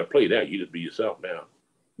 "You ain't got to play that. You just be yourself now."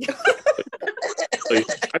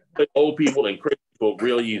 I play old people and crazy folk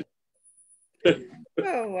real easy.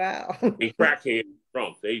 Oh wow! And crackhead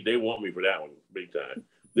drunk. They want me for that one big time.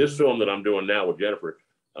 This film that I'm doing now with Jennifer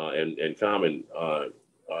and Common,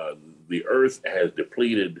 the earth has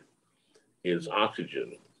depleted is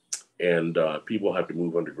oxygen, and people have to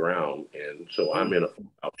move underground. And so I'm in a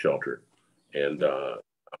fallout shelter, and I'm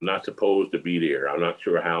not supposed to be there. I'm not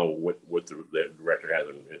sure what the director has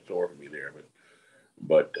in store for me there,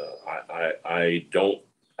 but I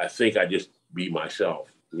think I just be myself.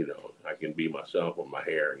 You know, I can be myself with my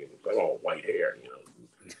hair. You know, it's like all white hair. You know,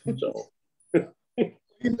 so.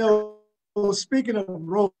 You know, speaking of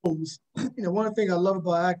roles, you know, one thing I love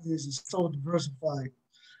about acting is it's so diversified.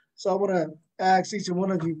 So I want to ask each and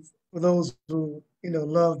one of you, for those who, you know,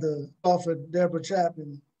 love the author Debbie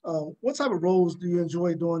Chapman, what type of roles do you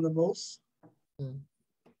enjoy doing the most?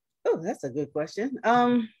 Oh, that's a good question.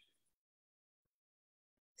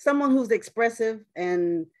 Someone who's expressive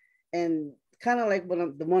and kind of like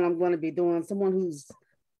the one I'm going to be doing, someone who's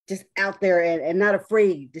just out there and not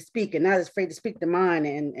afraid to speak and not afraid to speak the mind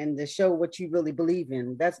and to show what you really believe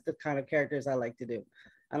in. That's the kind of characters I like to do.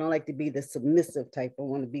 I don't like to be the submissive type. I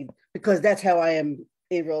want to be, because that's how I am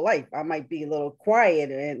in real life. I might be a little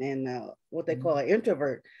quiet and what they call an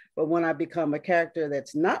introvert, but when I become a character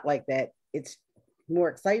that's not like that, it's more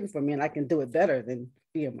exciting for me and I can do it better than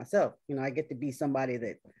being myself. You know, I get to be somebody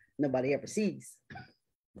that nobody ever sees.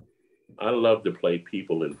 I love to play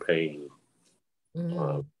people in pain.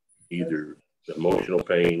 Either emotional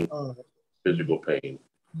pain, physical pain,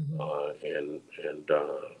 and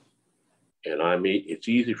I mean, it's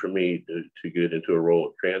easy for me to get into a role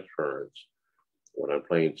of transference when I'm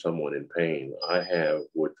playing someone in pain. I have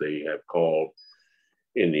what they have called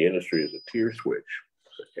in the industry as a tear switch,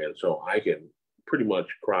 and so I can pretty much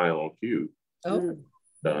cry on cue and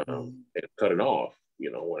cut it off.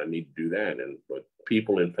 You know, when I need to do that. But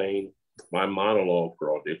people in pain, my monologue for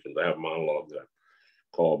auditions, I have a monologue that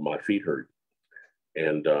called My Feet Hurt.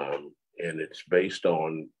 And it's based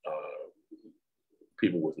on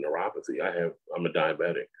people with neuropathy. I'm a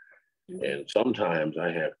diabetic. And sometimes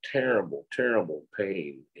I have terrible, terrible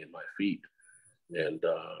pain in my feet. And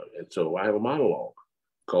so I have a monologue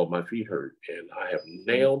called My Feet Hurt. And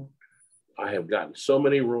I have gotten so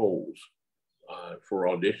many roles for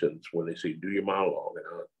auditions when they say, do your monologue, and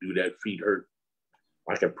I'll do that feet hurt.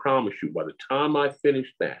 I can promise you, by the time I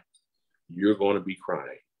finish that, you're going to be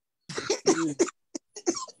crying.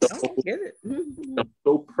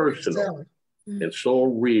 So personal and so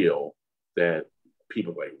real that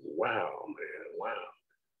people are like, wow, man, wow.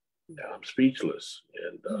 I'm speechless.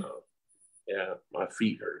 And yeah, my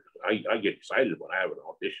feet hurt. I get excited when I have an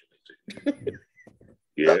audition.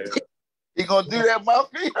 Yeah. You gonna do that? My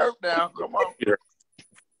feet hurt now. Come on.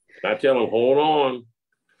 I tell them, hold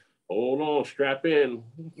on, strap in.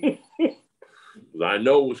 I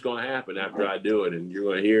know what's going to happen after I do it, and you're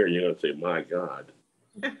going to hear and you're going to say, my God.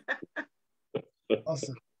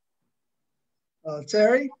 Awesome.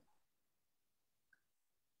 Terri?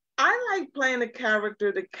 I like playing a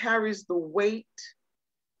character that carries the weight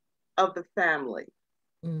of the family.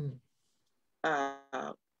 When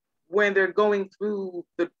they're going through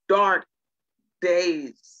the dark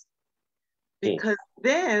days, because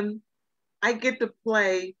then I get to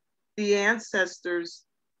play the ancestors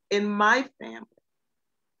in my family.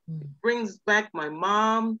 Brings back my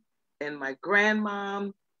mom and my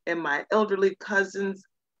grandmom and my elderly cousins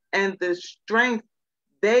and the strength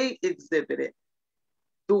they exhibited,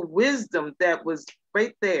 the wisdom that was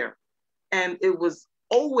right there. And it was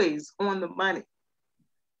always on the money.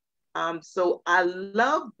 So I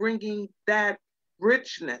love bringing that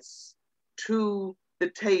richness to the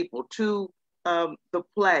table, to the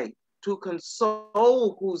play, to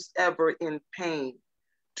console who's ever in pain,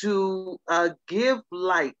 to give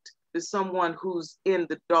light to someone who's in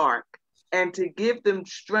the dark, and to give them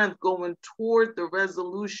strength going toward the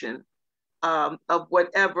resolution of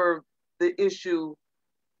whatever the issue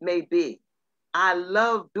may be. I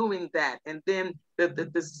love doing that. And then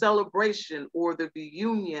the celebration or the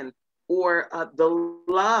reunion or the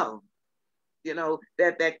love, you know,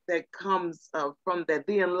 that comes from that,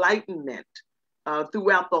 the enlightenment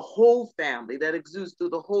throughout the whole family, that exudes through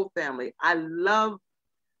the whole family. I love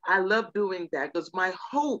doing that, because my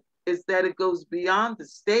hope is that it goes beyond the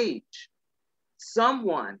stage.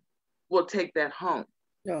 Someone will take that home.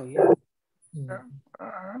 Oh, yeah.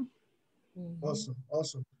 Awesome.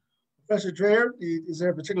 Professor Dreher, is there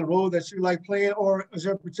a particular role that you like playing, or is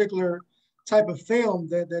there a particular type of film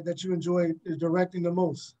that you enjoy directing the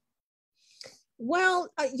most? Well,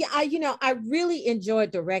 I really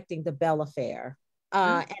enjoyed directing the Bell Affair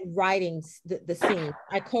and writing the scene.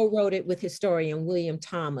 I co-wrote it with historian William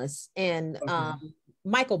Thomas, and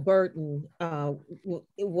Michael Burton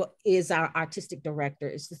is our artistic director.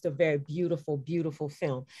 It's just a very beautiful, beautiful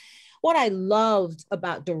film. What I loved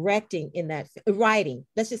about directing in that writing,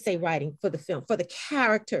 let's just say writing for the film, for the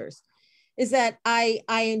characters, is that I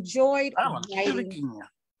enjoyed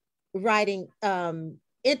writing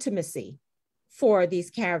intimacy for these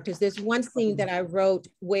characters. There's one scene that I wrote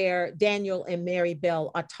where Daniel and Mary Bell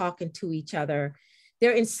are talking to each other.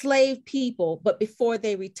 They're enslaved people, but before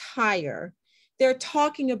they retire, they're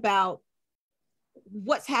talking about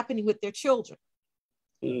what's happening with their children,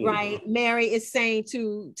 right? Mary is saying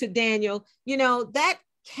to Daniel, you know, that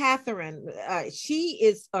Catherine, she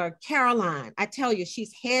is, or Caroline, I tell you,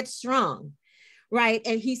 she's headstrong, right?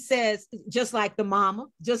 And he says, just like the mama,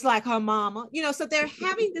 just like her mama, you know, so they're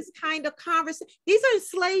having this kind of conversation. These are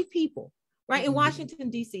enslaved people, right? In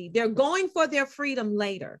Washington, D.C. They're going for their freedom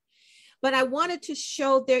later. But I wanted to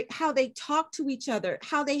show how they talk to each other,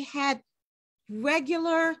 how they had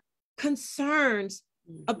regular concerns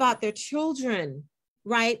about their children,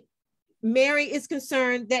 right? Mary is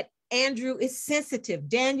concerned that Andrew is sensitive.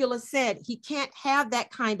 Daniel has said he can't have that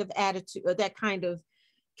kind of attitude or that kind of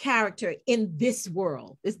character in this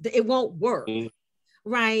world. It won't work,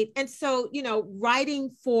 right? And so, you know,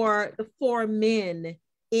 writing for the four men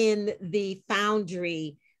in the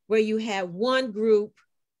foundry, where you have one group,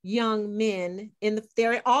 young men,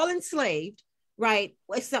 they're all enslaved, right?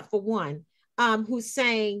 Except for one, who's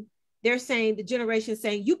saying, the generation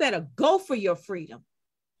saying, you better go for your freedom.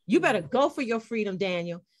 You better go for your freedom,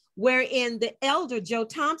 Daniel. Wherein the elder, Joe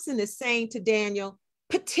Thompson, is saying to Daniel,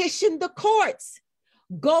 petition the courts.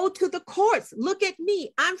 Go to the courts. Look at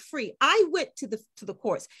me. I'm free. I went to the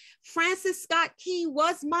courts. Francis Scott Key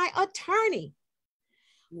was my attorney,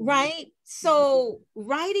 right? So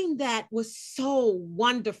writing that was so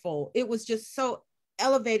wonderful. It was just so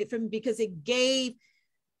elevated for me because it gave,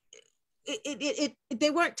 they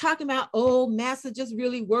weren't talking about, oh, Massa just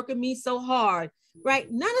really working me so hard, right?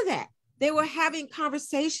 None of that. They were having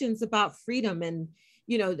conversations about freedom. And,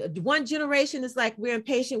 you know, one generation is like, we're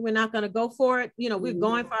impatient, we're not going to go for it. You know, we're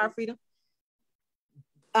going for our freedom.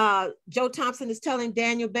 Joe Thompson is telling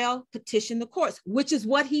Daniel Bell, petition the courts, which is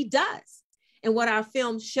what he does. And what our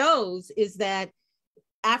film shows is that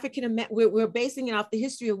we're basing it off the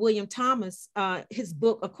history of William Thomas, his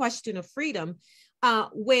book, A Question of Freedom,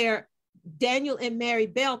 where Daniel and Mary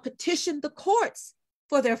Bell petitioned the courts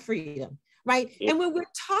for their freedom, right? And when we're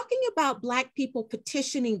talking about Black people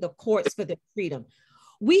petitioning the courts for their freedom,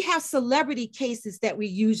 we have celebrity cases that we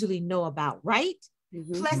usually know about, right?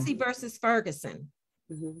 Plessy versus Ferguson,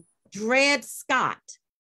 Dred Scott,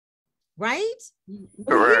 right?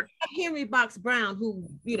 Correct. Henry Box Brown, who,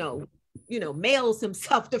 you know, mails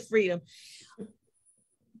himself to freedom.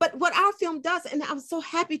 But what our film does, and I'm so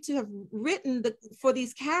happy to have written for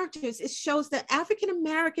these characters, it shows that African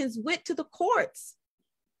Americans went to the courts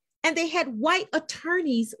and they had white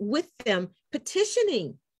attorneys with them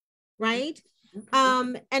petitioning, right?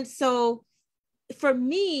 And so for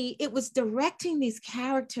me, it was directing these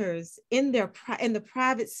characters in the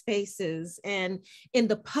private spaces and in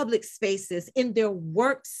the public spaces, in their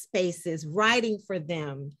work spaces, writing for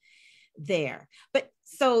them there. But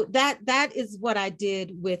so that is what I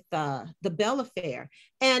did with the Bell Affair.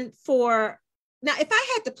 And now, if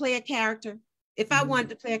I had to play a character, if I wanted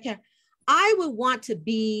to play a character, I would want to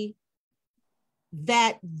be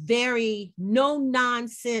that very no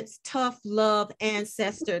nonsense, tough love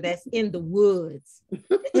ancestor that's in the woods.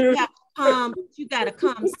 You got to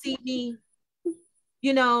come see me,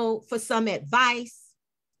 you know, for some advice,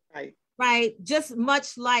 right? Just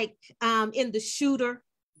much like in The Shooter,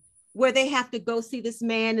 where they have to go see this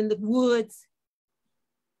man in the woods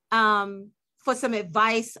for some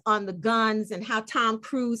advice on the guns, and how Tom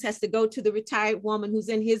Cruise has to go to the retired woman who's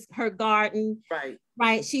in her garden,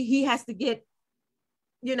 right? He has to get,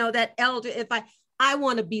 you know, that elder. If I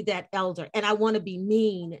want to be that elder, and I want to be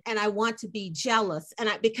mean, and I want to be jealous, and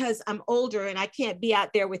because I'm older and I can't be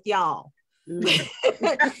out there with y'all. And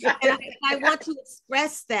I want to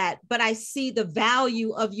express that, but I see the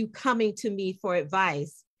value of you coming to me for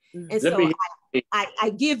advice. And so I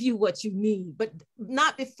give you what you need, but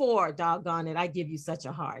not before, doggone it, I give you such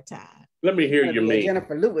a hard time. Let me hear your mean.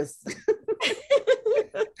 Jennifer Lewis.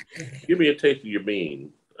 Give me a taste of your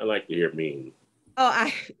mean. I like to hear mean.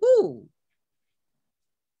 My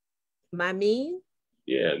mean?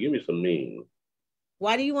 Yeah, give me some mean.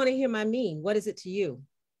 Why do you want to hear my mean? What is it to you?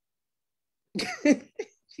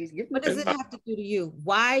 What does it have to do to you?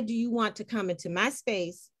 Why do you want to come into my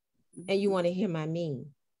space and you want to hear my mean?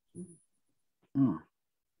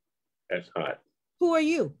 That's hot. Who are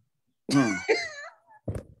you?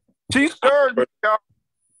 She scared me, y'all.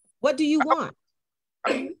 What do you want?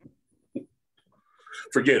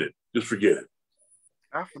 Forget it. Just forget it.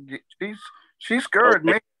 I forget. She scared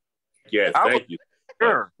me. Yes, thank you.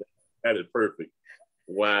 Sure. That is perfect.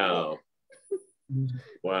 Wow.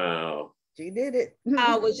 Wow. She did it.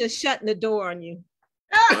 I was just shutting the door on you.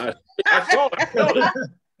 I saw it. I felt it.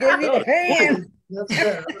 Give me the hand.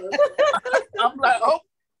 I'm like, oh,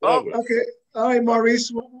 Okay. All right,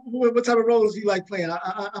 Maurice, what type of roles do you like playing?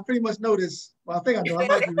 I pretty much know this. Well, I think I know. I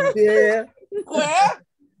might be right. Yeah. well,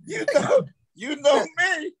 you know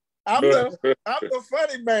me. I'm the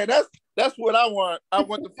funny man. That's what I want. I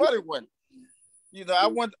want the funny one. You know, I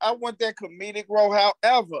want that comedic role.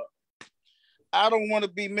 However, I don't want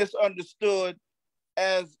to be misunderstood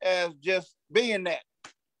as just being that.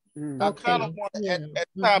 I kind of want at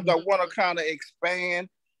times I want to kind of expand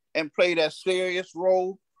and play that serious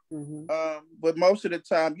role. But most of the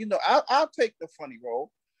time, you know, I'll take the funny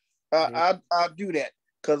role. I'll do that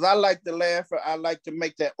because I like to laugh. I like to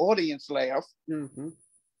make that audience laugh.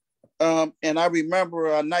 And I remember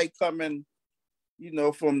a night coming, you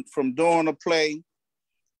know, from doing a play,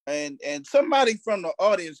 and somebody from the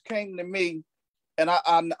audience came to me, and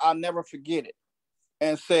I'll never forget it,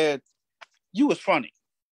 and said, "You was funny.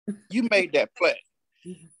 You made that play."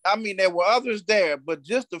 I mean, there were others there, but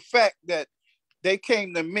just the fact that they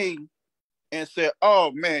came to me and said,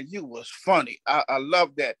 "Oh man, you was funny. I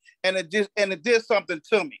love that," and it did something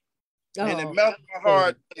to me, and it melted my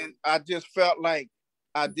heart, and I just felt like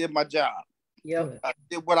I did my job. Yep. I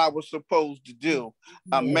did what I was supposed to do.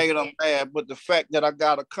 I made them mad, but the fact that I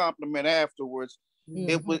got a compliment afterwards,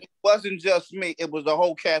 it wasn't just me. It was the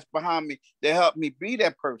whole cast behind me that helped me be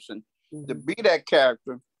that person, to be that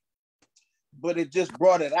character. But it just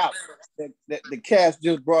brought it out. The cast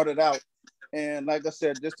just brought it out. And like I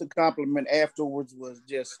said, just a compliment afterwards was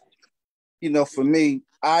just, you know, for me,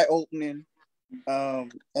 eye-opening.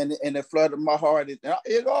 And it flooded my heart.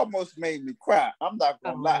 It almost made me cry. I'm not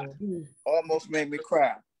gonna lie. Almost made me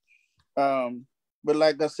cry. But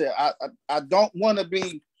like I said, I don't want to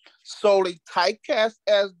be solely typecast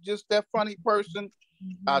as just that funny person.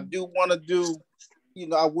 I do want to do, you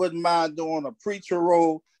know, I wouldn't mind doing a preacher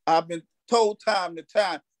role. I've been told time to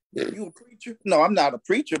time, "You a preacher?" No, I'm not a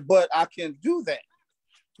preacher, but I can do that.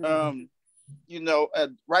 You know,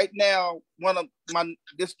 right now,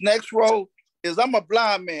 this next role is I'm a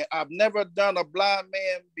blind man. I've never done a blind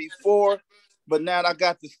man before, but now I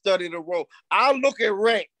got to study the role. I'll look at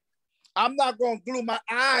Ray. I'm not gonna glue my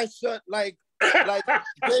eyes shut like Jamie. I'm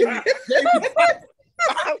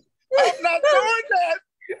not doing that.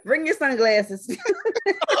 Bring your sunglasses. Yeah,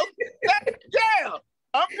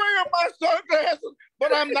 I'm bringing my sunglasses,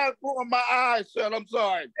 but I'm not gluing my eyes shut. I'm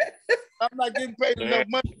sorry. I'm not getting paid enough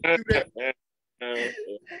money to do that.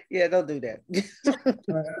 Yeah, don't do that.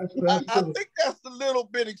 I think that's a little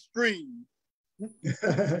bit extreme. You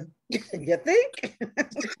think?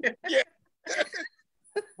 Yeah.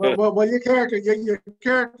 Well, your character, you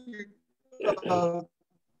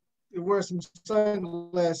wear some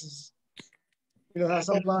sunglasses. You know how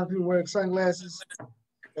some blind people wear sunglasses.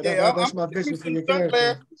 That's my vision for your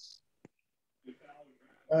character.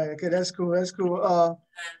 All right, okay, that's cool. That's cool.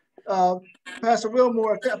 Pastor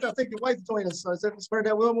Wilmore, I think your wife joined us. Is that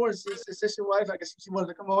Bernadette Wilmore? Is this your wife? I guess she wanted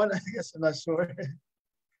to come on. I guess I'm not sure.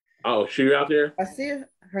 Oh, she out there? I see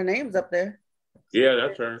her name's up there. Yeah,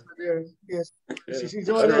 that's her. Yes, she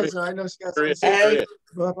joined us. I know she got some.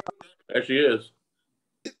 There she is.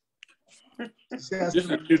 This is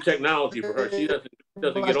new technology for her. She doesn't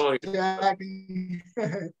get on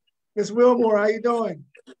here. Miss Wilmore, how you doing?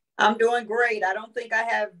 I'm doing great. I don't think I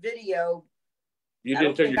have video. You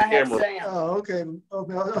didn't turn your camera on. Oh, okay.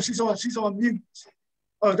 Oh, she's on mute.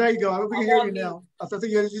 Oh, there you go. We can hear you now. I think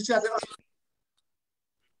you just have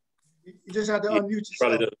to unmute yourself.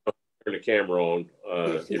 Probably doesn't turn the camera on.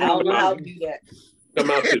 I don't know how to do that.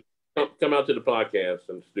 Come out to the podcast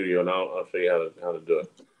in the studio, and I'll show you how to do it.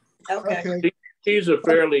 Okay. She's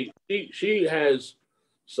she has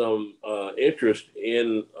some interest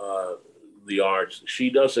in the arts.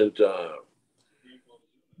 She doesn't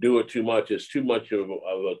do it too much. It's too much of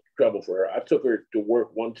a trouble for her. I took her to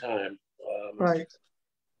work one time. Right.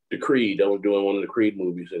 The Creed. I was doing one of the Creed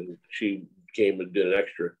movies, and she came and did an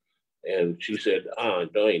extra. And she said, I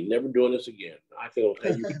ain't never doing this again. I can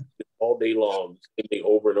tell you all day long, same thing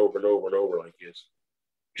over and over and over and over like this.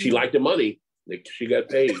 She liked the money. She got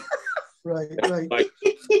paid. Right.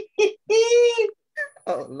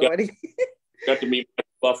 Oh, Lordy. Got to meet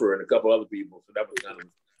Buffer and a couple other people. So that was kind of,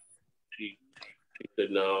 she said,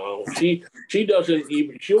 no. She doesn't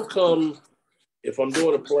even, she'll come, if I'm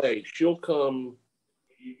doing a play, she'll come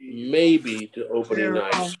maybe to opening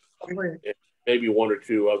night. Maybe one or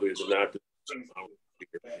two others, and not.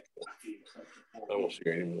 I won't see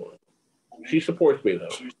her anymore. She supports me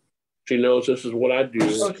though. She knows this is what I do.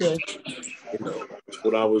 Okay. You know,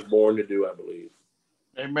 what I was born to do, I believe.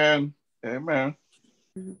 Amen. Amen.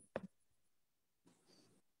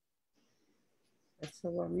 That's so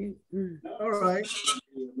on mute. All right.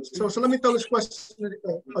 So let me throw this question.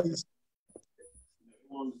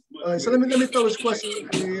 So let me throw this question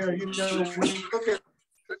in the air. You know, when you look at,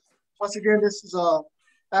 once again, this is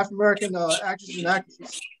African American actors and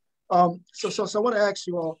actresses. So I want to ask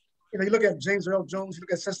you all. You know, you look at James Earl Jones, you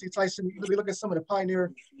look at Cicely Tyson, you look at some of the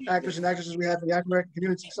pioneer actors and actresses we have in the African American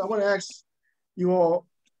community. So I want to ask you all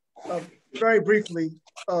very briefly,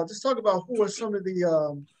 just talk about who are some of the,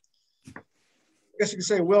 I guess you could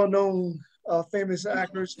say, well-known, famous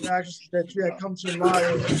actors and actresses that you had come to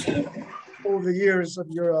admire over the years of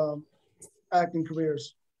your acting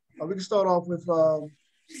careers. We can start off with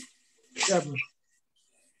Deborah.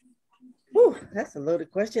 Whew, that's a loaded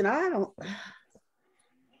question.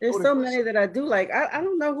 There's so many that I do like. I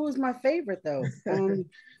don't know who is my favorite though.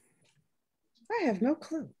 I have no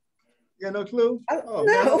clue. Yeah, no clue? No.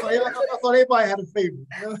 I thought everybody had a favorite.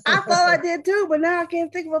 I thought I did too, but now I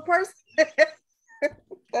can't think of a person.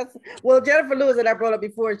 Well, Jennifer Lewis that I brought up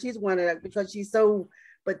before, she's one of that because she's so,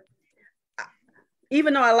 but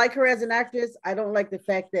even though I like her as an actress, I don't like the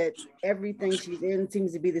fact that everything she's in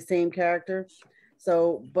seems to be the same character.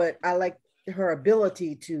 So, but I like her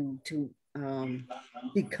ability to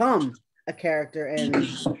become a character and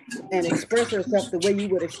express herself the way you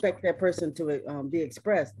would expect that person to be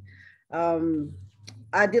expressed.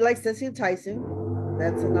 I did like Cicely Tyson.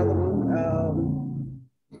 That's another one.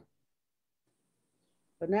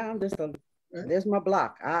 But now I'm just there's my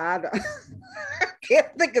block. I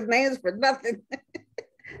can't think of names for nothing.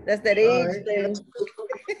 That's that age thing.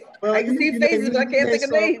 Well, I can see faces, but I can't think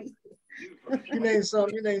of names. You name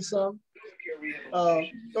some. Go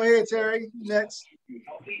ahead, Terri, next.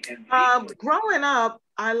 Growing up,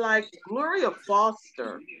 I liked Gloria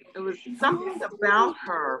Foster. It was something about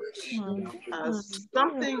her,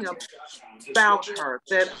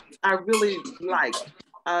 that I really liked.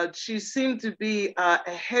 She seemed to be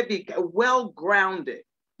well-grounded,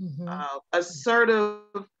 assertive,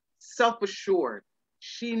 self-assured.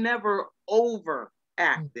 She never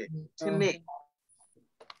overacted to me,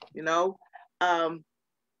 you know,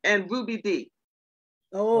 and Ruby Dee.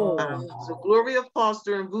 So Gloria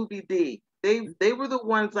Foster and Ruby Dee, they were the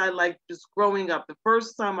ones I liked just growing up. The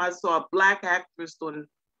first time I saw a Black actress on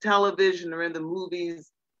television or in the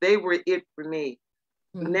movies, they were it for me.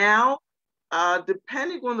 Now,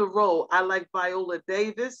 depending on the role, I like Viola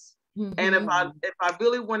Davis. And if I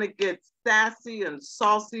really want to get sassy and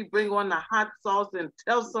saucy, bring on the hot sauce and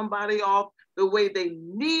tell somebody off the way they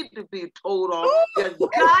need to be told off, you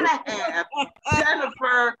gotta have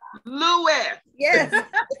Jennifer Lewis. Yes,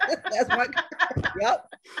 that's my.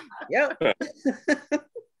 Yep.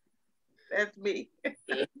 That's me.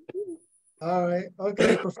 All right.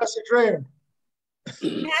 Okay, Professor Dreher.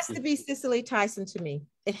 It has to be Cicely Tyson to me.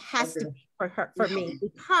 It has to be for me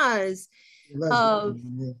because of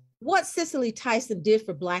what Cicely Tyson did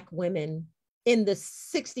for Black women in the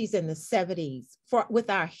 60s and the 70s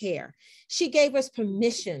with our hair. She gave us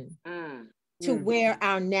permission to wear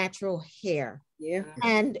our natural hair. Yeah.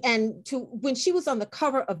 And to when she was on the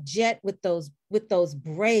cover of Jet with those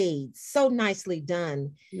braids, so nicely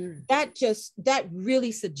done, that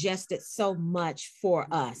really suggested so much for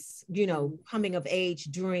us, you know, coming of age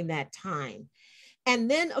during that time.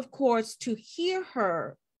 And then of course to hear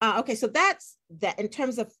her, okay, so that's that in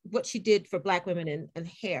terms of what she did for Black women and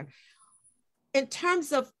hair. In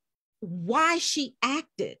terms of why she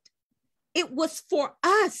acted, it was for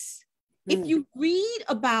us. If you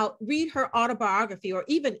read her autobiography or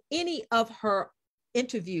even any of her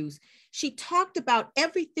interviews, she talked about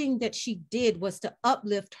everything that she did was to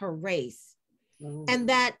uplift her race, and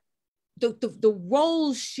that the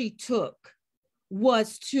roles she took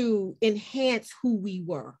was to enhance who we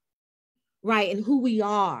were, right, and who we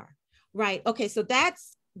are, right. Okay, so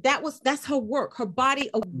that's her work. Her body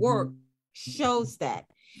of work shows that.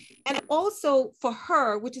 And also for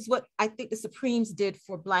her, which is what I think the Supremes did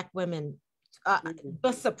for Black women,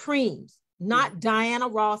 the Supremes, not Diana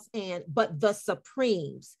Ross but the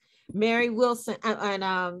Supremes, Mary Wilson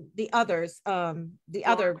and the others, the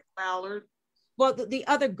other Ballard. Well, the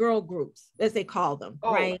other girl groups, as they call them,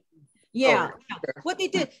 right? Yeah. What they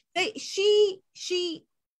did, she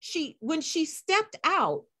when she stepped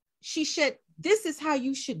out, she said, "This is how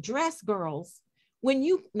you should dress, girls. When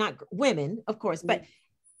you, not women, of course, but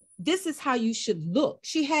this is how you should look."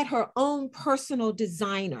 She had her own personal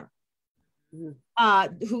designer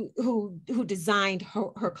who designed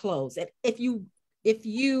her clothes. And if you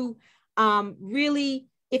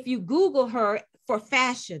Google her for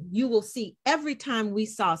fashion, you will see every time we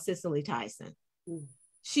saw Cicely Tyson,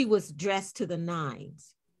 she was dressed to the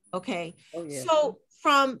nines. Okay. So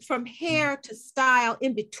from hair to style,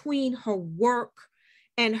 in between her work,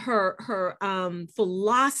 and her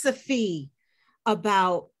philosophy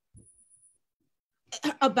about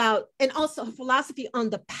and also her philosophy on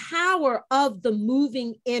the power of the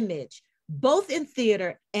moving image, both in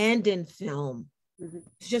theater and in film.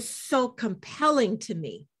 It's just so compelling to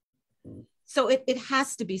me. So it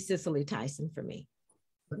has to be Cicely Tyson for me.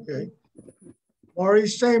 Okay.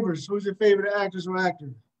 Maurice Chambers, who's your favorite actress or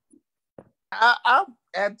actor? I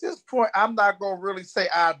at this point, I'm not gonna really say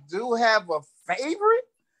I do have a favorite,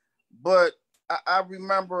 but I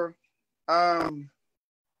remember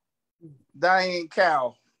Diane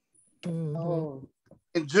Cowell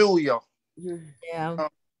and Julia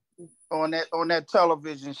on that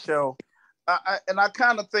television show. And I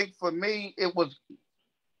kind of think for me it was,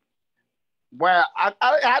 well,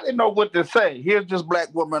 I didn't know what to say. Here's this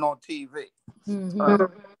black woman on TV,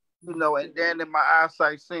 you know, and then in my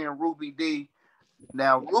eyesight seeing Ruby Dee.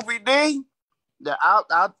 Now Ruby Dee,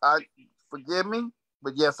 I forgive me,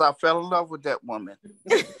 but yes, I fell in love with that woman.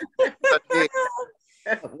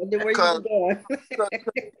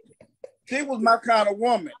 She was my kind of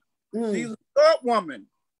woman. She's a short woman,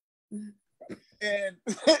 and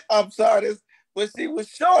I'm sorry, but she was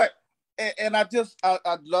short, and I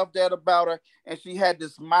loved that about her. And she had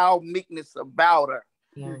this mild meekness about her.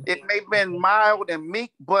 It may have been mild and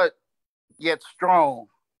meek, but yet strong,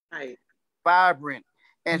 right, vibrant,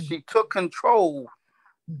 and she took control.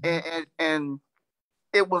 And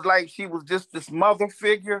it was like she was just this mother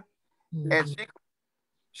figure, and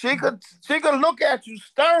she could look at you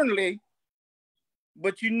sternly,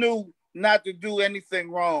 but you knew not to do anything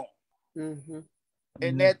wrong. And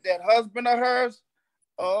that husband of hers,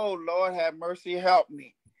 oh Lord have mercy, help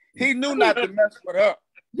me. He knew not to mess with her.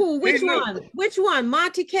 Who? Which one? Which one?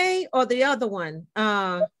 Monty K or the other one?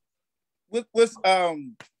 I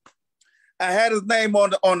had his name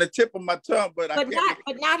on the tip of my tongue, but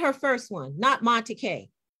not her first one, not Monty K.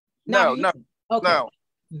 No. Okay.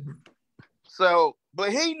 So,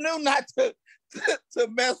 but he knew not to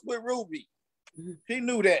mess with Ruby. He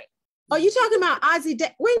knew that. Oh, you talking about Ozzie?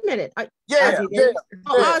 Wait a minute.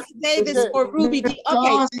 Ozzie Davis or Ruby D.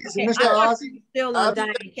 Okay. Mr. Ozzie. Still on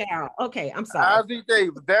Diane Carroll. Okay, I'm sorry. Ozzie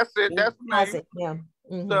Davis. That's it. That's the name.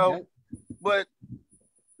 Yeah. So, but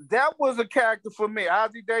that was a character for me.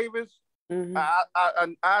 Ozzie Davis.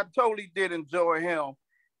 I totally did enjoy him,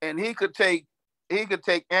 and he could take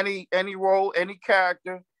any role, any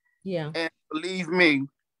character. Yeah. And believe me,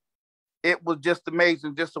 it was just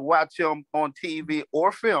amazing just to watch him on TV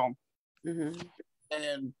or film,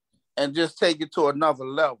 and just take it to another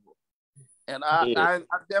level. And I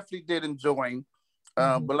definitely did enjoy him.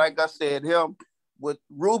 But like I said, him with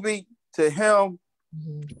Ruby, to him,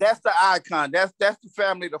 that's the icon. That's the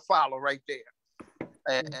family to follow right there.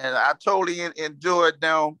 And I totally enjoyed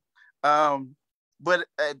them. But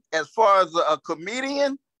as far as a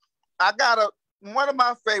comedian, one of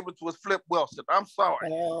my favorites was Flip Wilson. I'm sorry.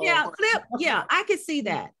 Yeah, Flip. Yeah, I could see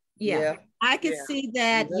that. Yeah. I could see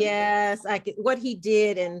that. Yes, I could. What he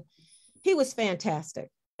did, and he was fantastic.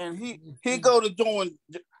 And he go to doing.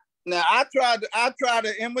 Now I tried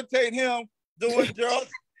to imitate him doing Gerald.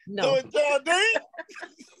 Doing Geraldine.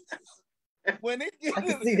 When it gets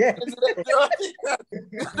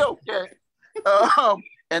okay.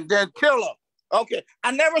 And then Killer. Okay,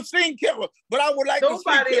 I never seen Killer, but I would like to see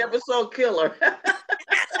Nobody ever saw Killer.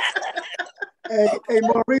 Hey,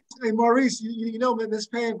 Maurice, you know Miss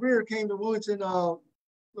Pam Grier came to Wilmington a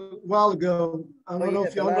while ago. I don't know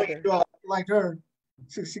if y'all know you liked her.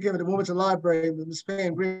 She came to the Wilmington Library, Miss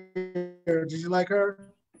Pam Grier. Did you like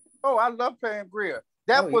her? Oh, I love Pam Grier.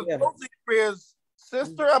 That was Rosie Grier's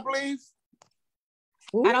sister, I believe.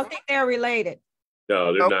 I don't think they're related.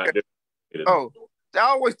 No, they're not. Oh, I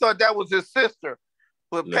always thought that was his sister,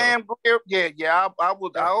 but no. Pam Grier, I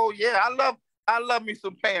would. Oh yeah, I love me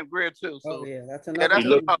some Pam Grier too. So that's another.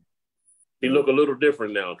 He look a little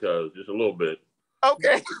different now, cuz just a little bit.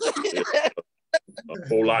 Okay. A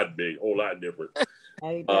whole lot different.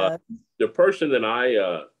 The person that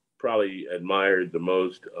I probably admired the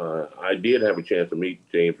most, I did have a chance to meet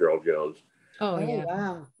James Earl Jones. Oh yeah.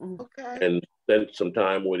 Wow. Okay. And spent some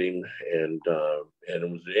time with him, and it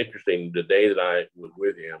was interesting. The day that I was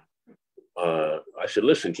with him, I said,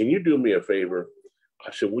 "Listen, can you do me a favor?"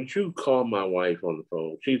 I said, "Would you call my wife on the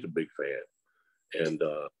phone? She's a big fan, and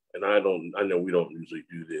I know we don't usually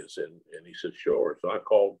do this." And he said, "Sure." So I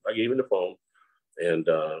gave him the phone, and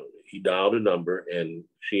he dialed a number, and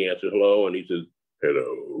she answered, "Hello," and he says,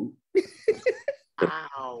 "Hello."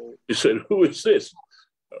 Wow. He said, "Who is this?"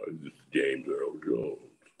 This is James Earl Jones.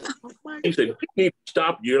 He said, "You need to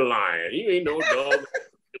stop your lying. You ain't no dog."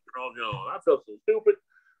 Earl Jones. I felt so stupid.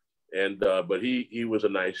 And but he was a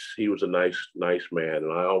nice man,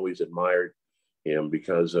 and I always admired him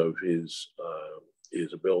because of his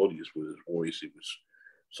abilities with his voice. He was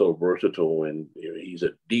so versatile, and you know, he's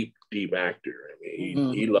a deep actor. I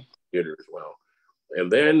mean, he loved theater as well. And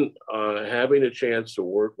then having a chance to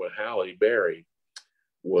work with Halle Berry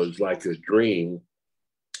was like a dream.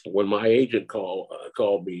 When my agent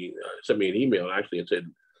called me, sent me an email actually and said,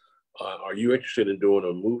 "Are you interested in doing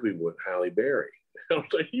a movie with Halle Berry?" I was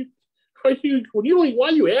like, why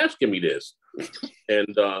are you asking me this?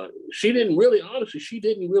 And she didn't really, honestly, she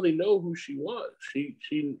didn't really know who she was. She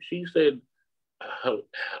said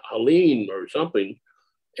Helene or something,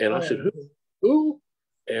 and I said, who?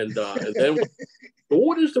 And then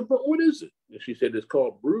what is it? And she said, it's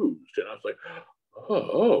called Bruised. And I was like,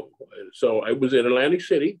 oh. And so I was in Atlantic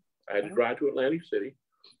City. I had to drive to Atlantic City,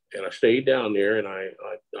 and I stayed down there, and I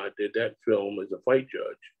did that film as a fight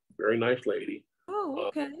judge. Very nice lady. Oh,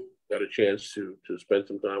 okay. Got a chance to spend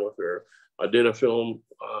some time with her. I did a film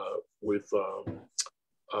with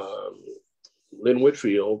Lynn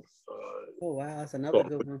Whitfield. Oh wow, that's another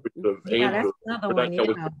good one. Yeah, that's another one. Yeah.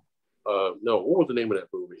 No, what was the name of that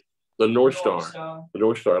movie? The North Star. The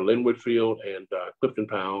North Star. Lynn Whitfield and Clifton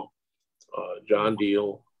Powell, John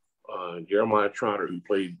Deal, Jeremiah Trotter, who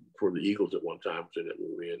played for the Eagles at one time, was in that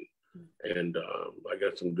movie, and I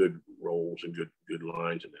got some good roles and good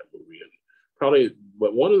lines in that movie. And probably,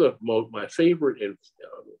 but one of my favorite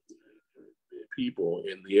people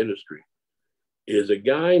in the industry is a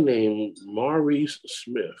guy named Maurice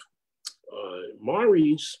Smith.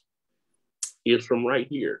 Maurice is from right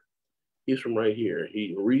here. He's from right here.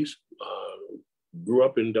 Maurice grew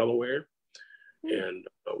up in Delaware and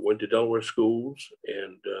went to Delaware schools.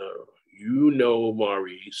 And you know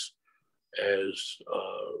Maurice as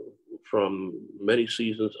from many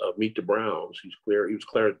seasons of Meet the Browns. He was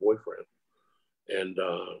Claire's boyfriend. And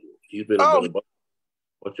he's been in a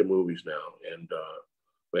bunch of movies now. And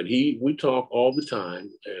but we talk all the time,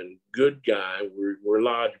 and good guy. We're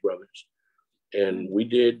Lodge brothers, and we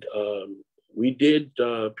did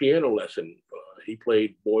piano lesson. He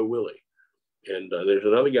played Boy Willie, and there's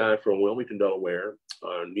another guy from Wilmington, Delaware,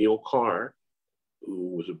 Neil Carr,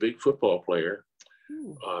 who was a big football player.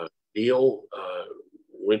 Neil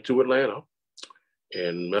went to Atlanta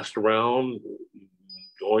and messed around,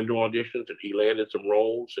 going to auditions, and he landed some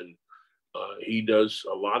roles, and he does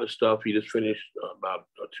a lot of stuff. He just finished about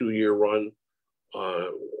a 2-year run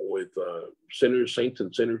with Saints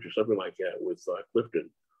and Sinners or something like that with Clifton.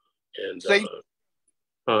 And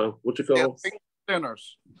what's it called? Yeah, Saints and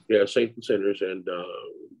Sinners. Yeah, Saints and Sinners, and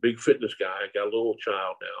big fitness guy. Got a little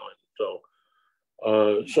child now,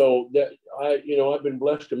 and so that I've been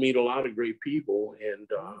blessed to meet a lot of great people, and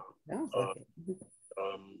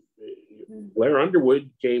Blair Underwood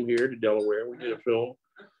came here to Delaware. We did a film.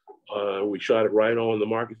 We shot it right on the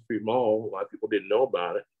Market Street Mall. A lot of people didn't know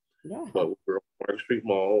about it, but we were on Market Street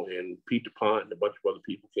Mall, and Pete DuPont and a bunch of other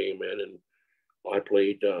people came in, and I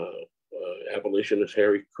played abolitionist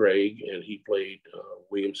Harry Craig, and he played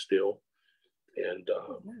William Still, and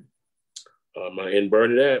and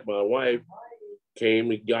Bernadette, my wife,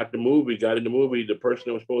 came and got in the movie. The person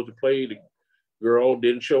that was supposed to play the girl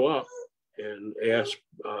didn't show up, and asked.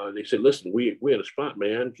 They said, "Listen, we had a spot,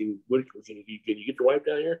 man. Can you get your wife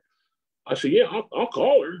down here?" I said, "Yeah, I'll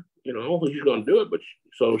call her. You know, she's going to do it." But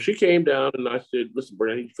so she came down, and I said, "Listen,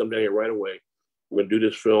 Brent, I need you to come down here right away. We're going to do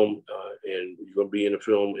this film, and you're going to be in the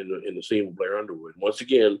film in the scene with Blair Underwood." Once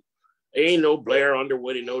again, ain't no Blair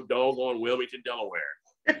Underwood in no doggone Wilmington, Delaware.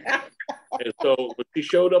 And so when she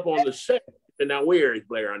showed up on the set, and now where is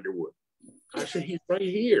Blair Underwood? I said, "He's right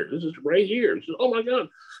here. This is right here." She said, "Oh my God."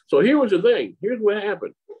 So here was the thing. Here's what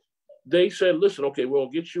happened. They said, "Listen, okay, we'll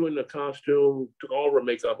get you in the costume," took all of her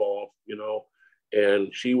makeup off,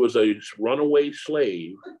 and she was a runaway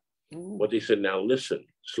slave. But they said, "Now listen,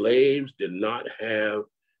 slaves did not have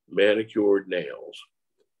manicured nails.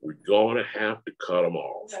 We're going to have to cut them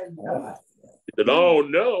off." She said, "Oh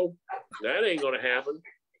no, that ain't going to happen."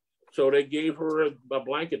 So they gave her a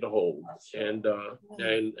blanket to hold, and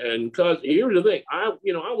because here's the thing, I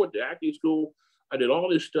went to acting school, I did all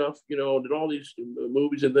this stuff, did all these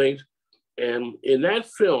movies and things, and in that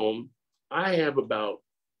film, I have about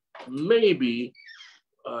maybe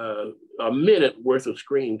a minute worth of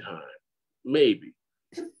screen time, maybe.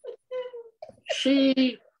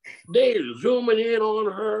 They're zooming in on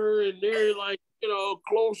her, and they're like,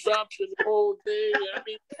 close-ups and the whole thing. I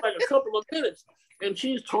mean, like a couple of minutes. And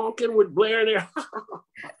she's talking with Blair there.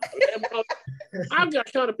 I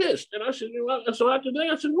got kind of pissed. And I said, so after that,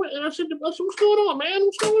 I said, what's going on, man?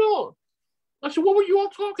 What's going on? I said, what were you all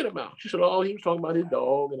talking about? She said, oh, he was talking about his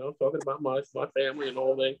dog, and I was talking about my family and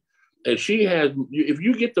all that. And she has, if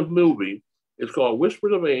you get the movie, it's called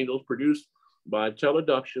Whispers of Angels, produced by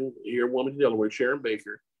Teleduction here in Wilmington, Delaware, Sharon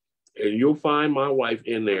Baker. And you'll find my wife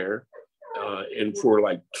in there. And for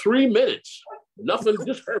like 3 minutes, nothing,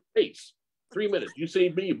 just her face. 3 minutes. You see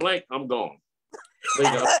me blank, I'm gone.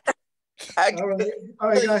 All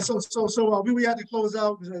right, guys. So we have to close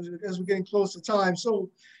out as we're getting close to time. So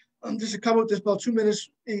just to cover this about 2 minutes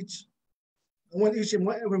each. I want each and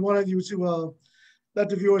every one of you to let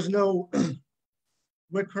the viewers know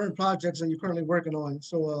what current projects are you currently working on.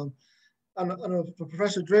 So I don't know, for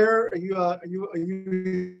Professor Dreher, are you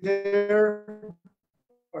there?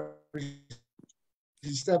 Or did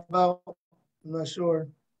you step out? I'm not sure.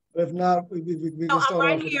 But if not, we can start I'm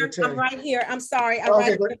right off here. with Terri. I'm right here. I'm sorry.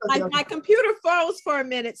 Okay, my computer froze for a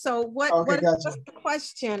minute. So what's the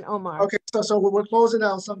question, Omar? Okay, so we're closing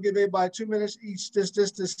out. So I'm giving everybody 2 minutes each just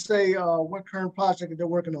to say what current project they're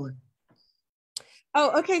working on.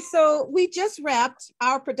 Oh, okay. So we just wrapped,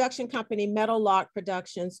 our production company, Metal Lark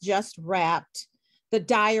Productions, just wrapped The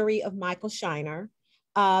Diary of Michael Shiner.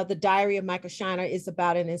 The Diary of Michael Shiner is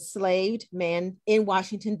about an enslaved man in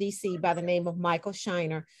Washington, D.C. by the name of Michael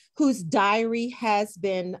Shiner, whose diary has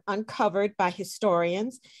been uncovered by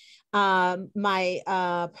historians.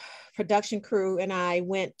 My production crew and I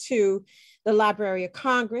went to the Library of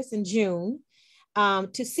Congress in June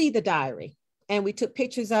to see the diary. And we took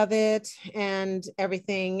pictures of it and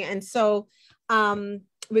everything. And so we're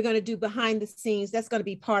going to do behind the scenes. That's going to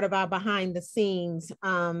be part of our behind the scenes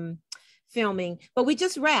filming. But we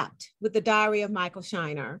just wrapped with The Diary of Michael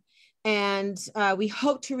Shiner. And we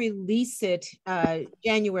hope to release it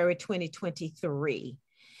January 2023.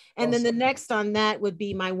 And then the next on that would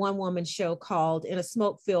be my one-woman show called In a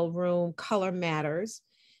Smoke-Filled Room, Color Matters.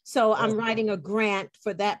 So I'm writing a grant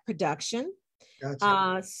for that production.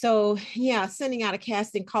 Gotcha. So yeah, sending out a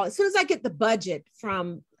casting call. As soon as I get the budget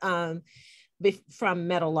from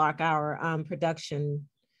Metal Lark, our production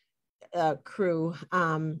crew,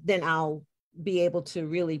 then I'll be able to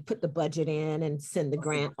really put the budget in and send the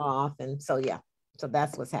grant off. And so, yeah, so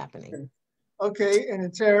that's what's happening. Okay, and then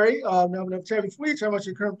Terri, Terri, before you talk about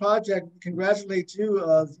your current project, congratulate you.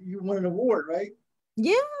 You won an award, right?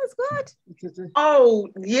 Yeah, it's good. Oh,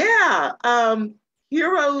 yeah.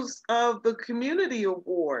 Heroes of the Community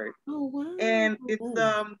Award. Oh, wow. And it's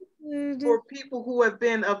for people who have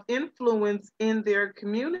been of influence in their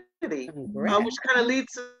community, which kind of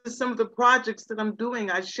leads to some of the projects that I'm doing.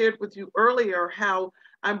 I shared with you earlier how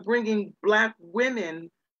I'm bringing Black women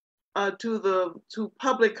to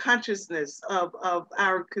public consciousness of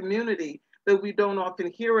our community that we don't often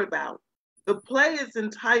hear about. The play is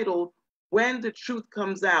entitled When the Truth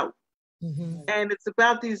Comes Out. Mm-hmm. And it's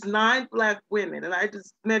about these 9 Black women. And I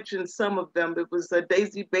just mentioned some of them. It was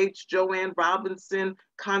Daisy Bates, Joanne Robinson,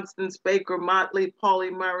 Constance Baker, Motley,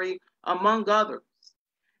 Pauli Murray, among others.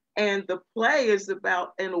 And the play is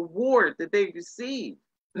about an award that they received.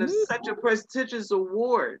 And it's such a prestigious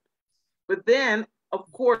award. But then, of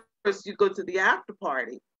course, you go to the after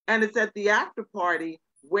party. And it's at the after party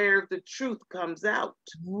where the truth comes out.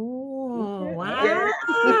 Oh, wow.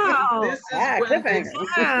 And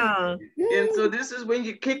so this is when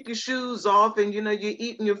you kick your shoes off and you're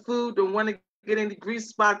eating your food, don't want to get any grease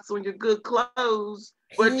spots on your good clothes,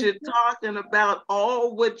 but you're talking about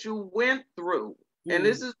all what you went through. And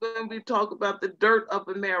this is when we talk about the dirt of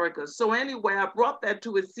America. So anyway, I brought that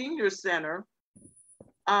to a senior center.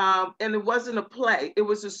 And it wasn't a play, it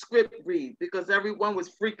was a script read because everyone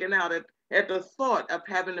was freaking out at the thought of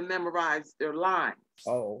having to memorize their lines.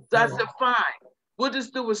 Oh, so I said, fine, we'll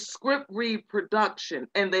just do a script read production.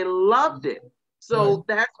 And they loved it. So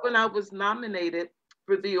that's when I was nominated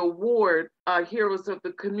for the award, Heroes of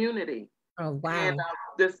the Community. Oh, wow. And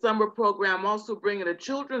the summer program also bringing a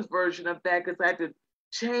children's version of that because I had to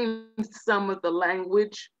change some of the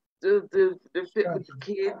language to fit with the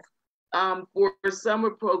kids. For a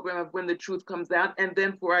summer program of When the Truth Comes Out. And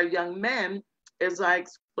then for our young men, as I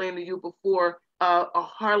explained to you before, a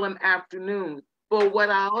Harlem Afternoon. But what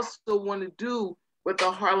I also want to do with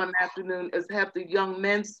the Harlem Afternoon is have the young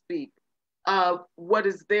men speak of what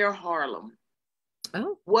is their Harlem?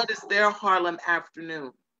 Oh. What is their Harlem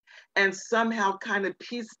Afternoon? And somehow kind of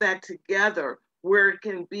piece that together where it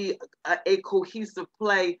can be a cohesive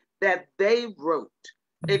play that they wrote,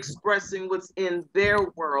 expressing what's in their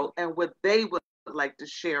world and what they would like to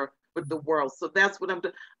share with the world. So that's what I'm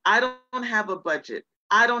doing. I don't have a budget.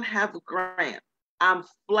 I don't have a grant. I'm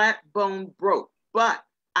flat bone broke, but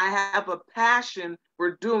I have a passion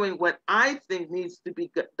for doing what I think needs to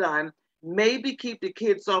be done. Maybe keep the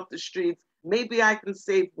kids off the streets. Maybe I can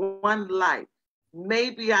save one life.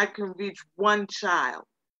 Maybe I can reach one child.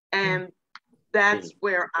 And That's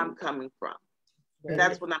where I'm coming from.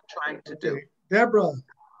 That's what I'm trying to do. Deborah.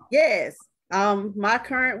 Yes. My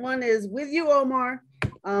current one is with you, Omar.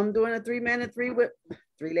 I'm doing a 3-man and 3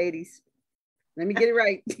 ladies. Let me get it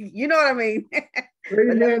right. You know what I mean. But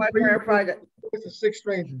that's my current project. 6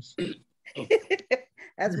 strangers.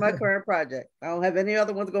 That's my current project. I don't have any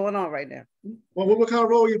other ones going on right now. Well, what kind of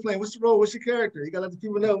role are you playing? What's the role? What's your character? You gotta let the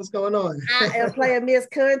people know what's going on. I am playing Miss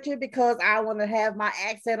Country because I want to have my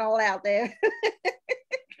accent all out there.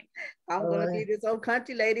 I'm gonna be this old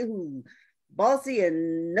country lady who bossy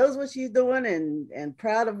and knows what she's doing and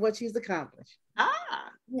proud of what she's accomplished.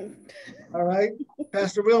 All right.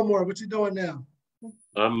 Pastor Wilmore, what you doing now?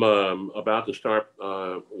 I'm about to start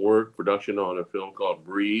work production on a film called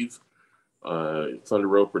Breathe. Thunder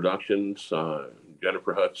Road Productions,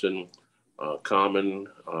 Jennifer Hudson, Common,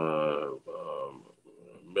 Mila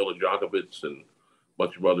Djokovic, and a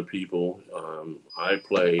bunch of other people. I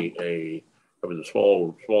play I was a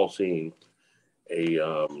small scene,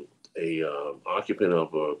 a occupant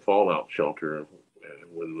of a fallout shelter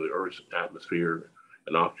when the Earth's atmosphere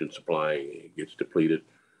and oxygen supply gets depleted.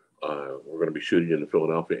 We're going to be shooting in the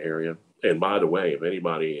Philadelphia area. And by the way, if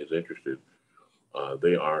anybody is interested,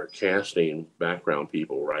 they are casting background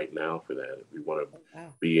people right now for that. If you want to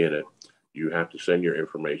be in it, you have to send your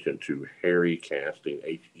information to Harry Casting,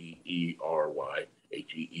 Heery,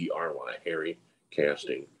 Harry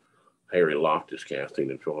Casting. Harry Loftus Casting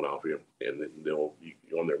in Philadelphia, and they'll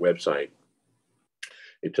on their website.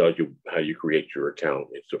 It tells you how you create your account.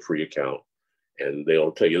 It's a free account, and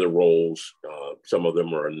they'll tell you the roles. Some of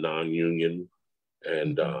them are non-union,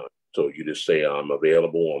 and so you just say I'm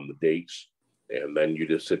available on the dates, and then you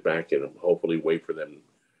just sit back and hopefully wait for them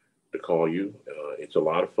to call you. It's a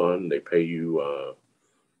lot of fun. They pay you.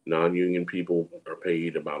 Non-union people are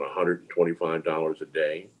paid about $125 a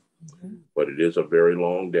day. But it is a very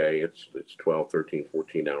long day. It's 12, 13,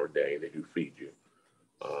 14-hour day. They do feed you.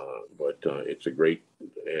 But it's a great,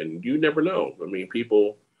 and you never know. I mean,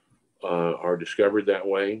 people are discovered that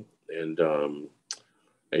way. And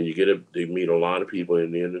you meet a lot of people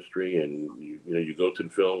in the industry, and you go to the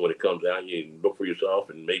film when it comes out, you look for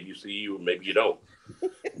yourself, and maybe you see you, and maybe you don't.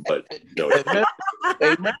 But you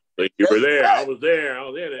were there. I was there.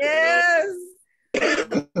 Yes.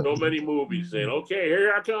 So many movies saying, okay,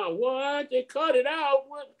 here I come. What? They cut it out.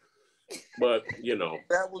 What? But,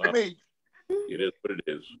 that was me. It is what it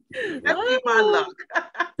is. That would be my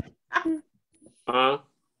luck.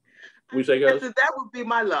 We say, guys? That would be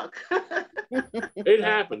my luck. It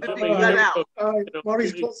happens. All right,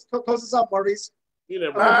 Maurice, close us up, Maurice. You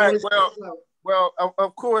never All right, well,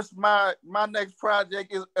 of course, my next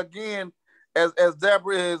project is, again, as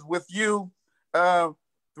Deborah is with you,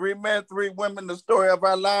 3 men, 3 women, the story of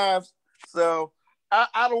our lives. So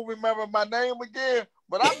I don't remember my name again,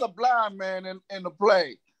 but I'm the blind man in the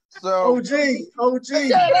play. So OG. Yeah,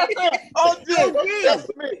 that's it. OG. That's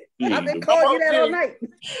me. I've been calling you that all night.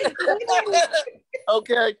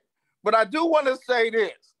 Okay, but I do want to say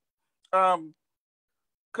this,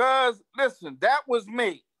 cause listen, that was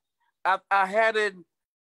me. I had it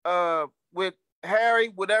with Harry,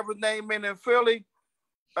 whatever name in Philly.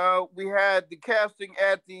 We had the casting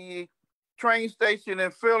at the train station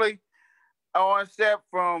in Philly on set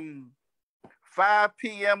from 5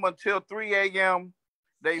 p.m. until 3 a.m.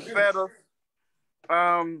 They fed us.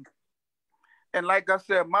 And like I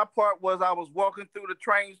said, my part was I was walking through the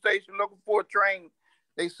train station looking for a train.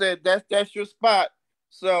 They said, that's your spot.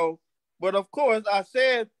 So, but of course I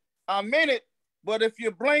said, I'm in it, but if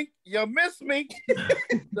you blink, you'll miss me.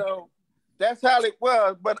 So that's how it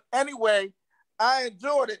was. But anyway, I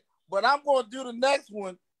enjoyed it, but I'm going to do the next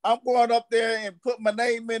one. I'm going up there and put my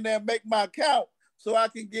name in there and make my account so I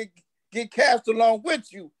can get cast along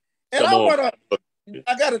with you. And I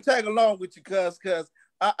got to tag along with you, cuz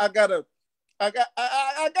I gotta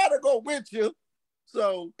go with you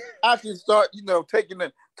so I can start,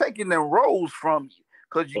 taking them roles from you.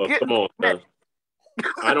 Cause you come on,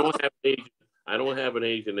 I don't have an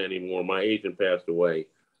agent anymore. My agent passed away.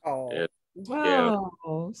 Oh. And, wow.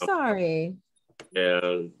 Sorry.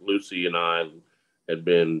 Yeah, Lucy and I had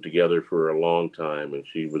been together for a long time, and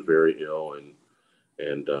she was very ill, and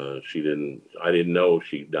I didn't know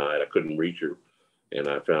she died. I couldn't reach her, and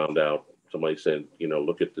I found out, somebody said,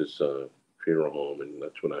 look at this funeral home, and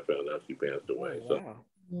that's when I found out she passed away.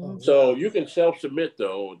 So you can self-submit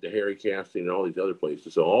though to Harry Casting and all these other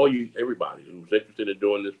places. So everybody who's interested in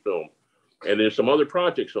doing this film, and there's some other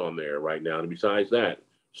projects on there right now. And besides that,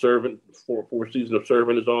 Servant, four seasons of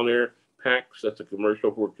Servant is on there. PAX, that's a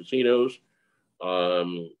commercial for casinos.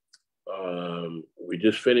 We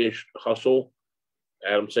just finished Hustle,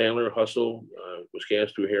 Adam Sandler, Hustle, was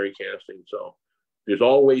cast through Harry Casting. So there's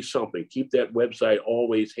always something. Keep that website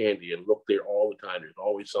always handy and look there all the time. There's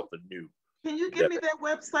always something new. Can you give me that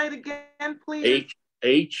website again, please?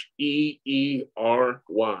 Heery,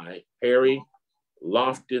 Harry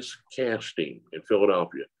Loftus Casting in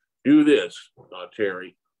Philadelphia. Do this,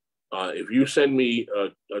 Terry. If you send me a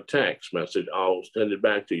text message, I'll send it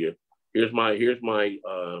back to you. Here's my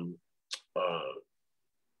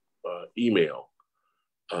email.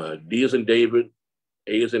 D as in David,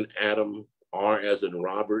 A as in Adam, R as in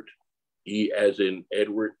Robert, E as in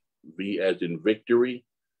Edward, V as in Victory,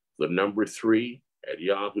 the number 3 at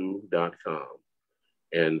yahoo.com.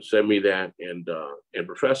 And send me that. And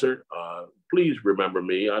Professor, please remember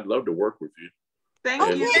me. I'd love to work with you.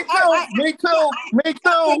 Thank you. Me too. Me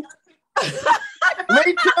too.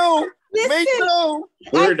 Me too. Me too.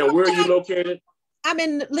 Where are you located? I'm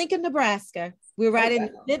in Lincoln, Nebraska. We're right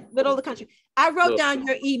in the middle of the country. I wrote down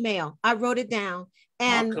your email. I wrote it down.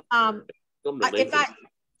 And I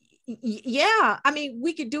mean,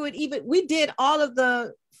 we could do it even. We did all of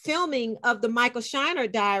the filming of the Michael Shiner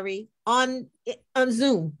diary on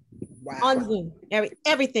Zoom. Wow. On Zoom.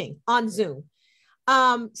 Everything on Zoom.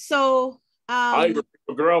 I even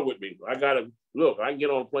a girl with me. I got to look. I can get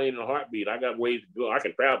on a plane in a heartbeat. I got ways to go. I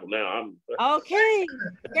can travel now. I'm okay.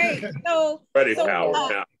 Great. ready power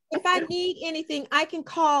now. If I need anything, I can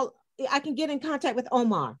call. I can get in contact with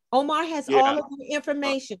Omar. Omar has all of the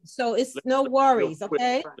information, so it's no worries.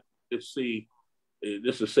 Okay. Let's see.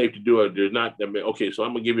 This is safe to do it. There's not. Okay, so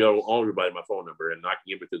I'm gonna give you all everybody my phone number, and I can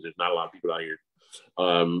give it because there's not a lot of people out here.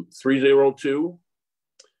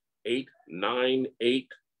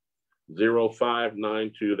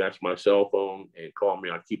 302-898-0592. That's my cell phone, and call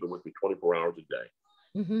me. I keep it with me 24 hours a day.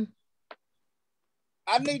 Mm-hmm.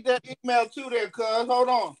 I need that email too there, cuz. Hold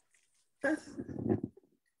on.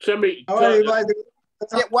 Send me. All right, everybody.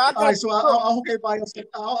 All right, so I'll hook everybody up.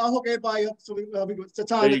 I'll hook everybody up. So the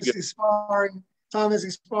time is expiring. Time is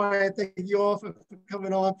expiring. Thank you all for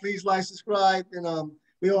coming on. Please like, subscribe, and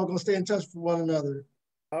we all gonna stay in touch with one another.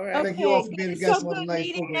 All right. Thank you all for being a guest on good tonight's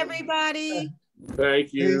meeting program. everybody.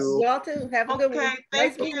 Thank you. Y'all too. Have a good one. Thank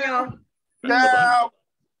Nice meeting you. y'all. Ciao.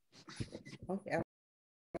 Okay.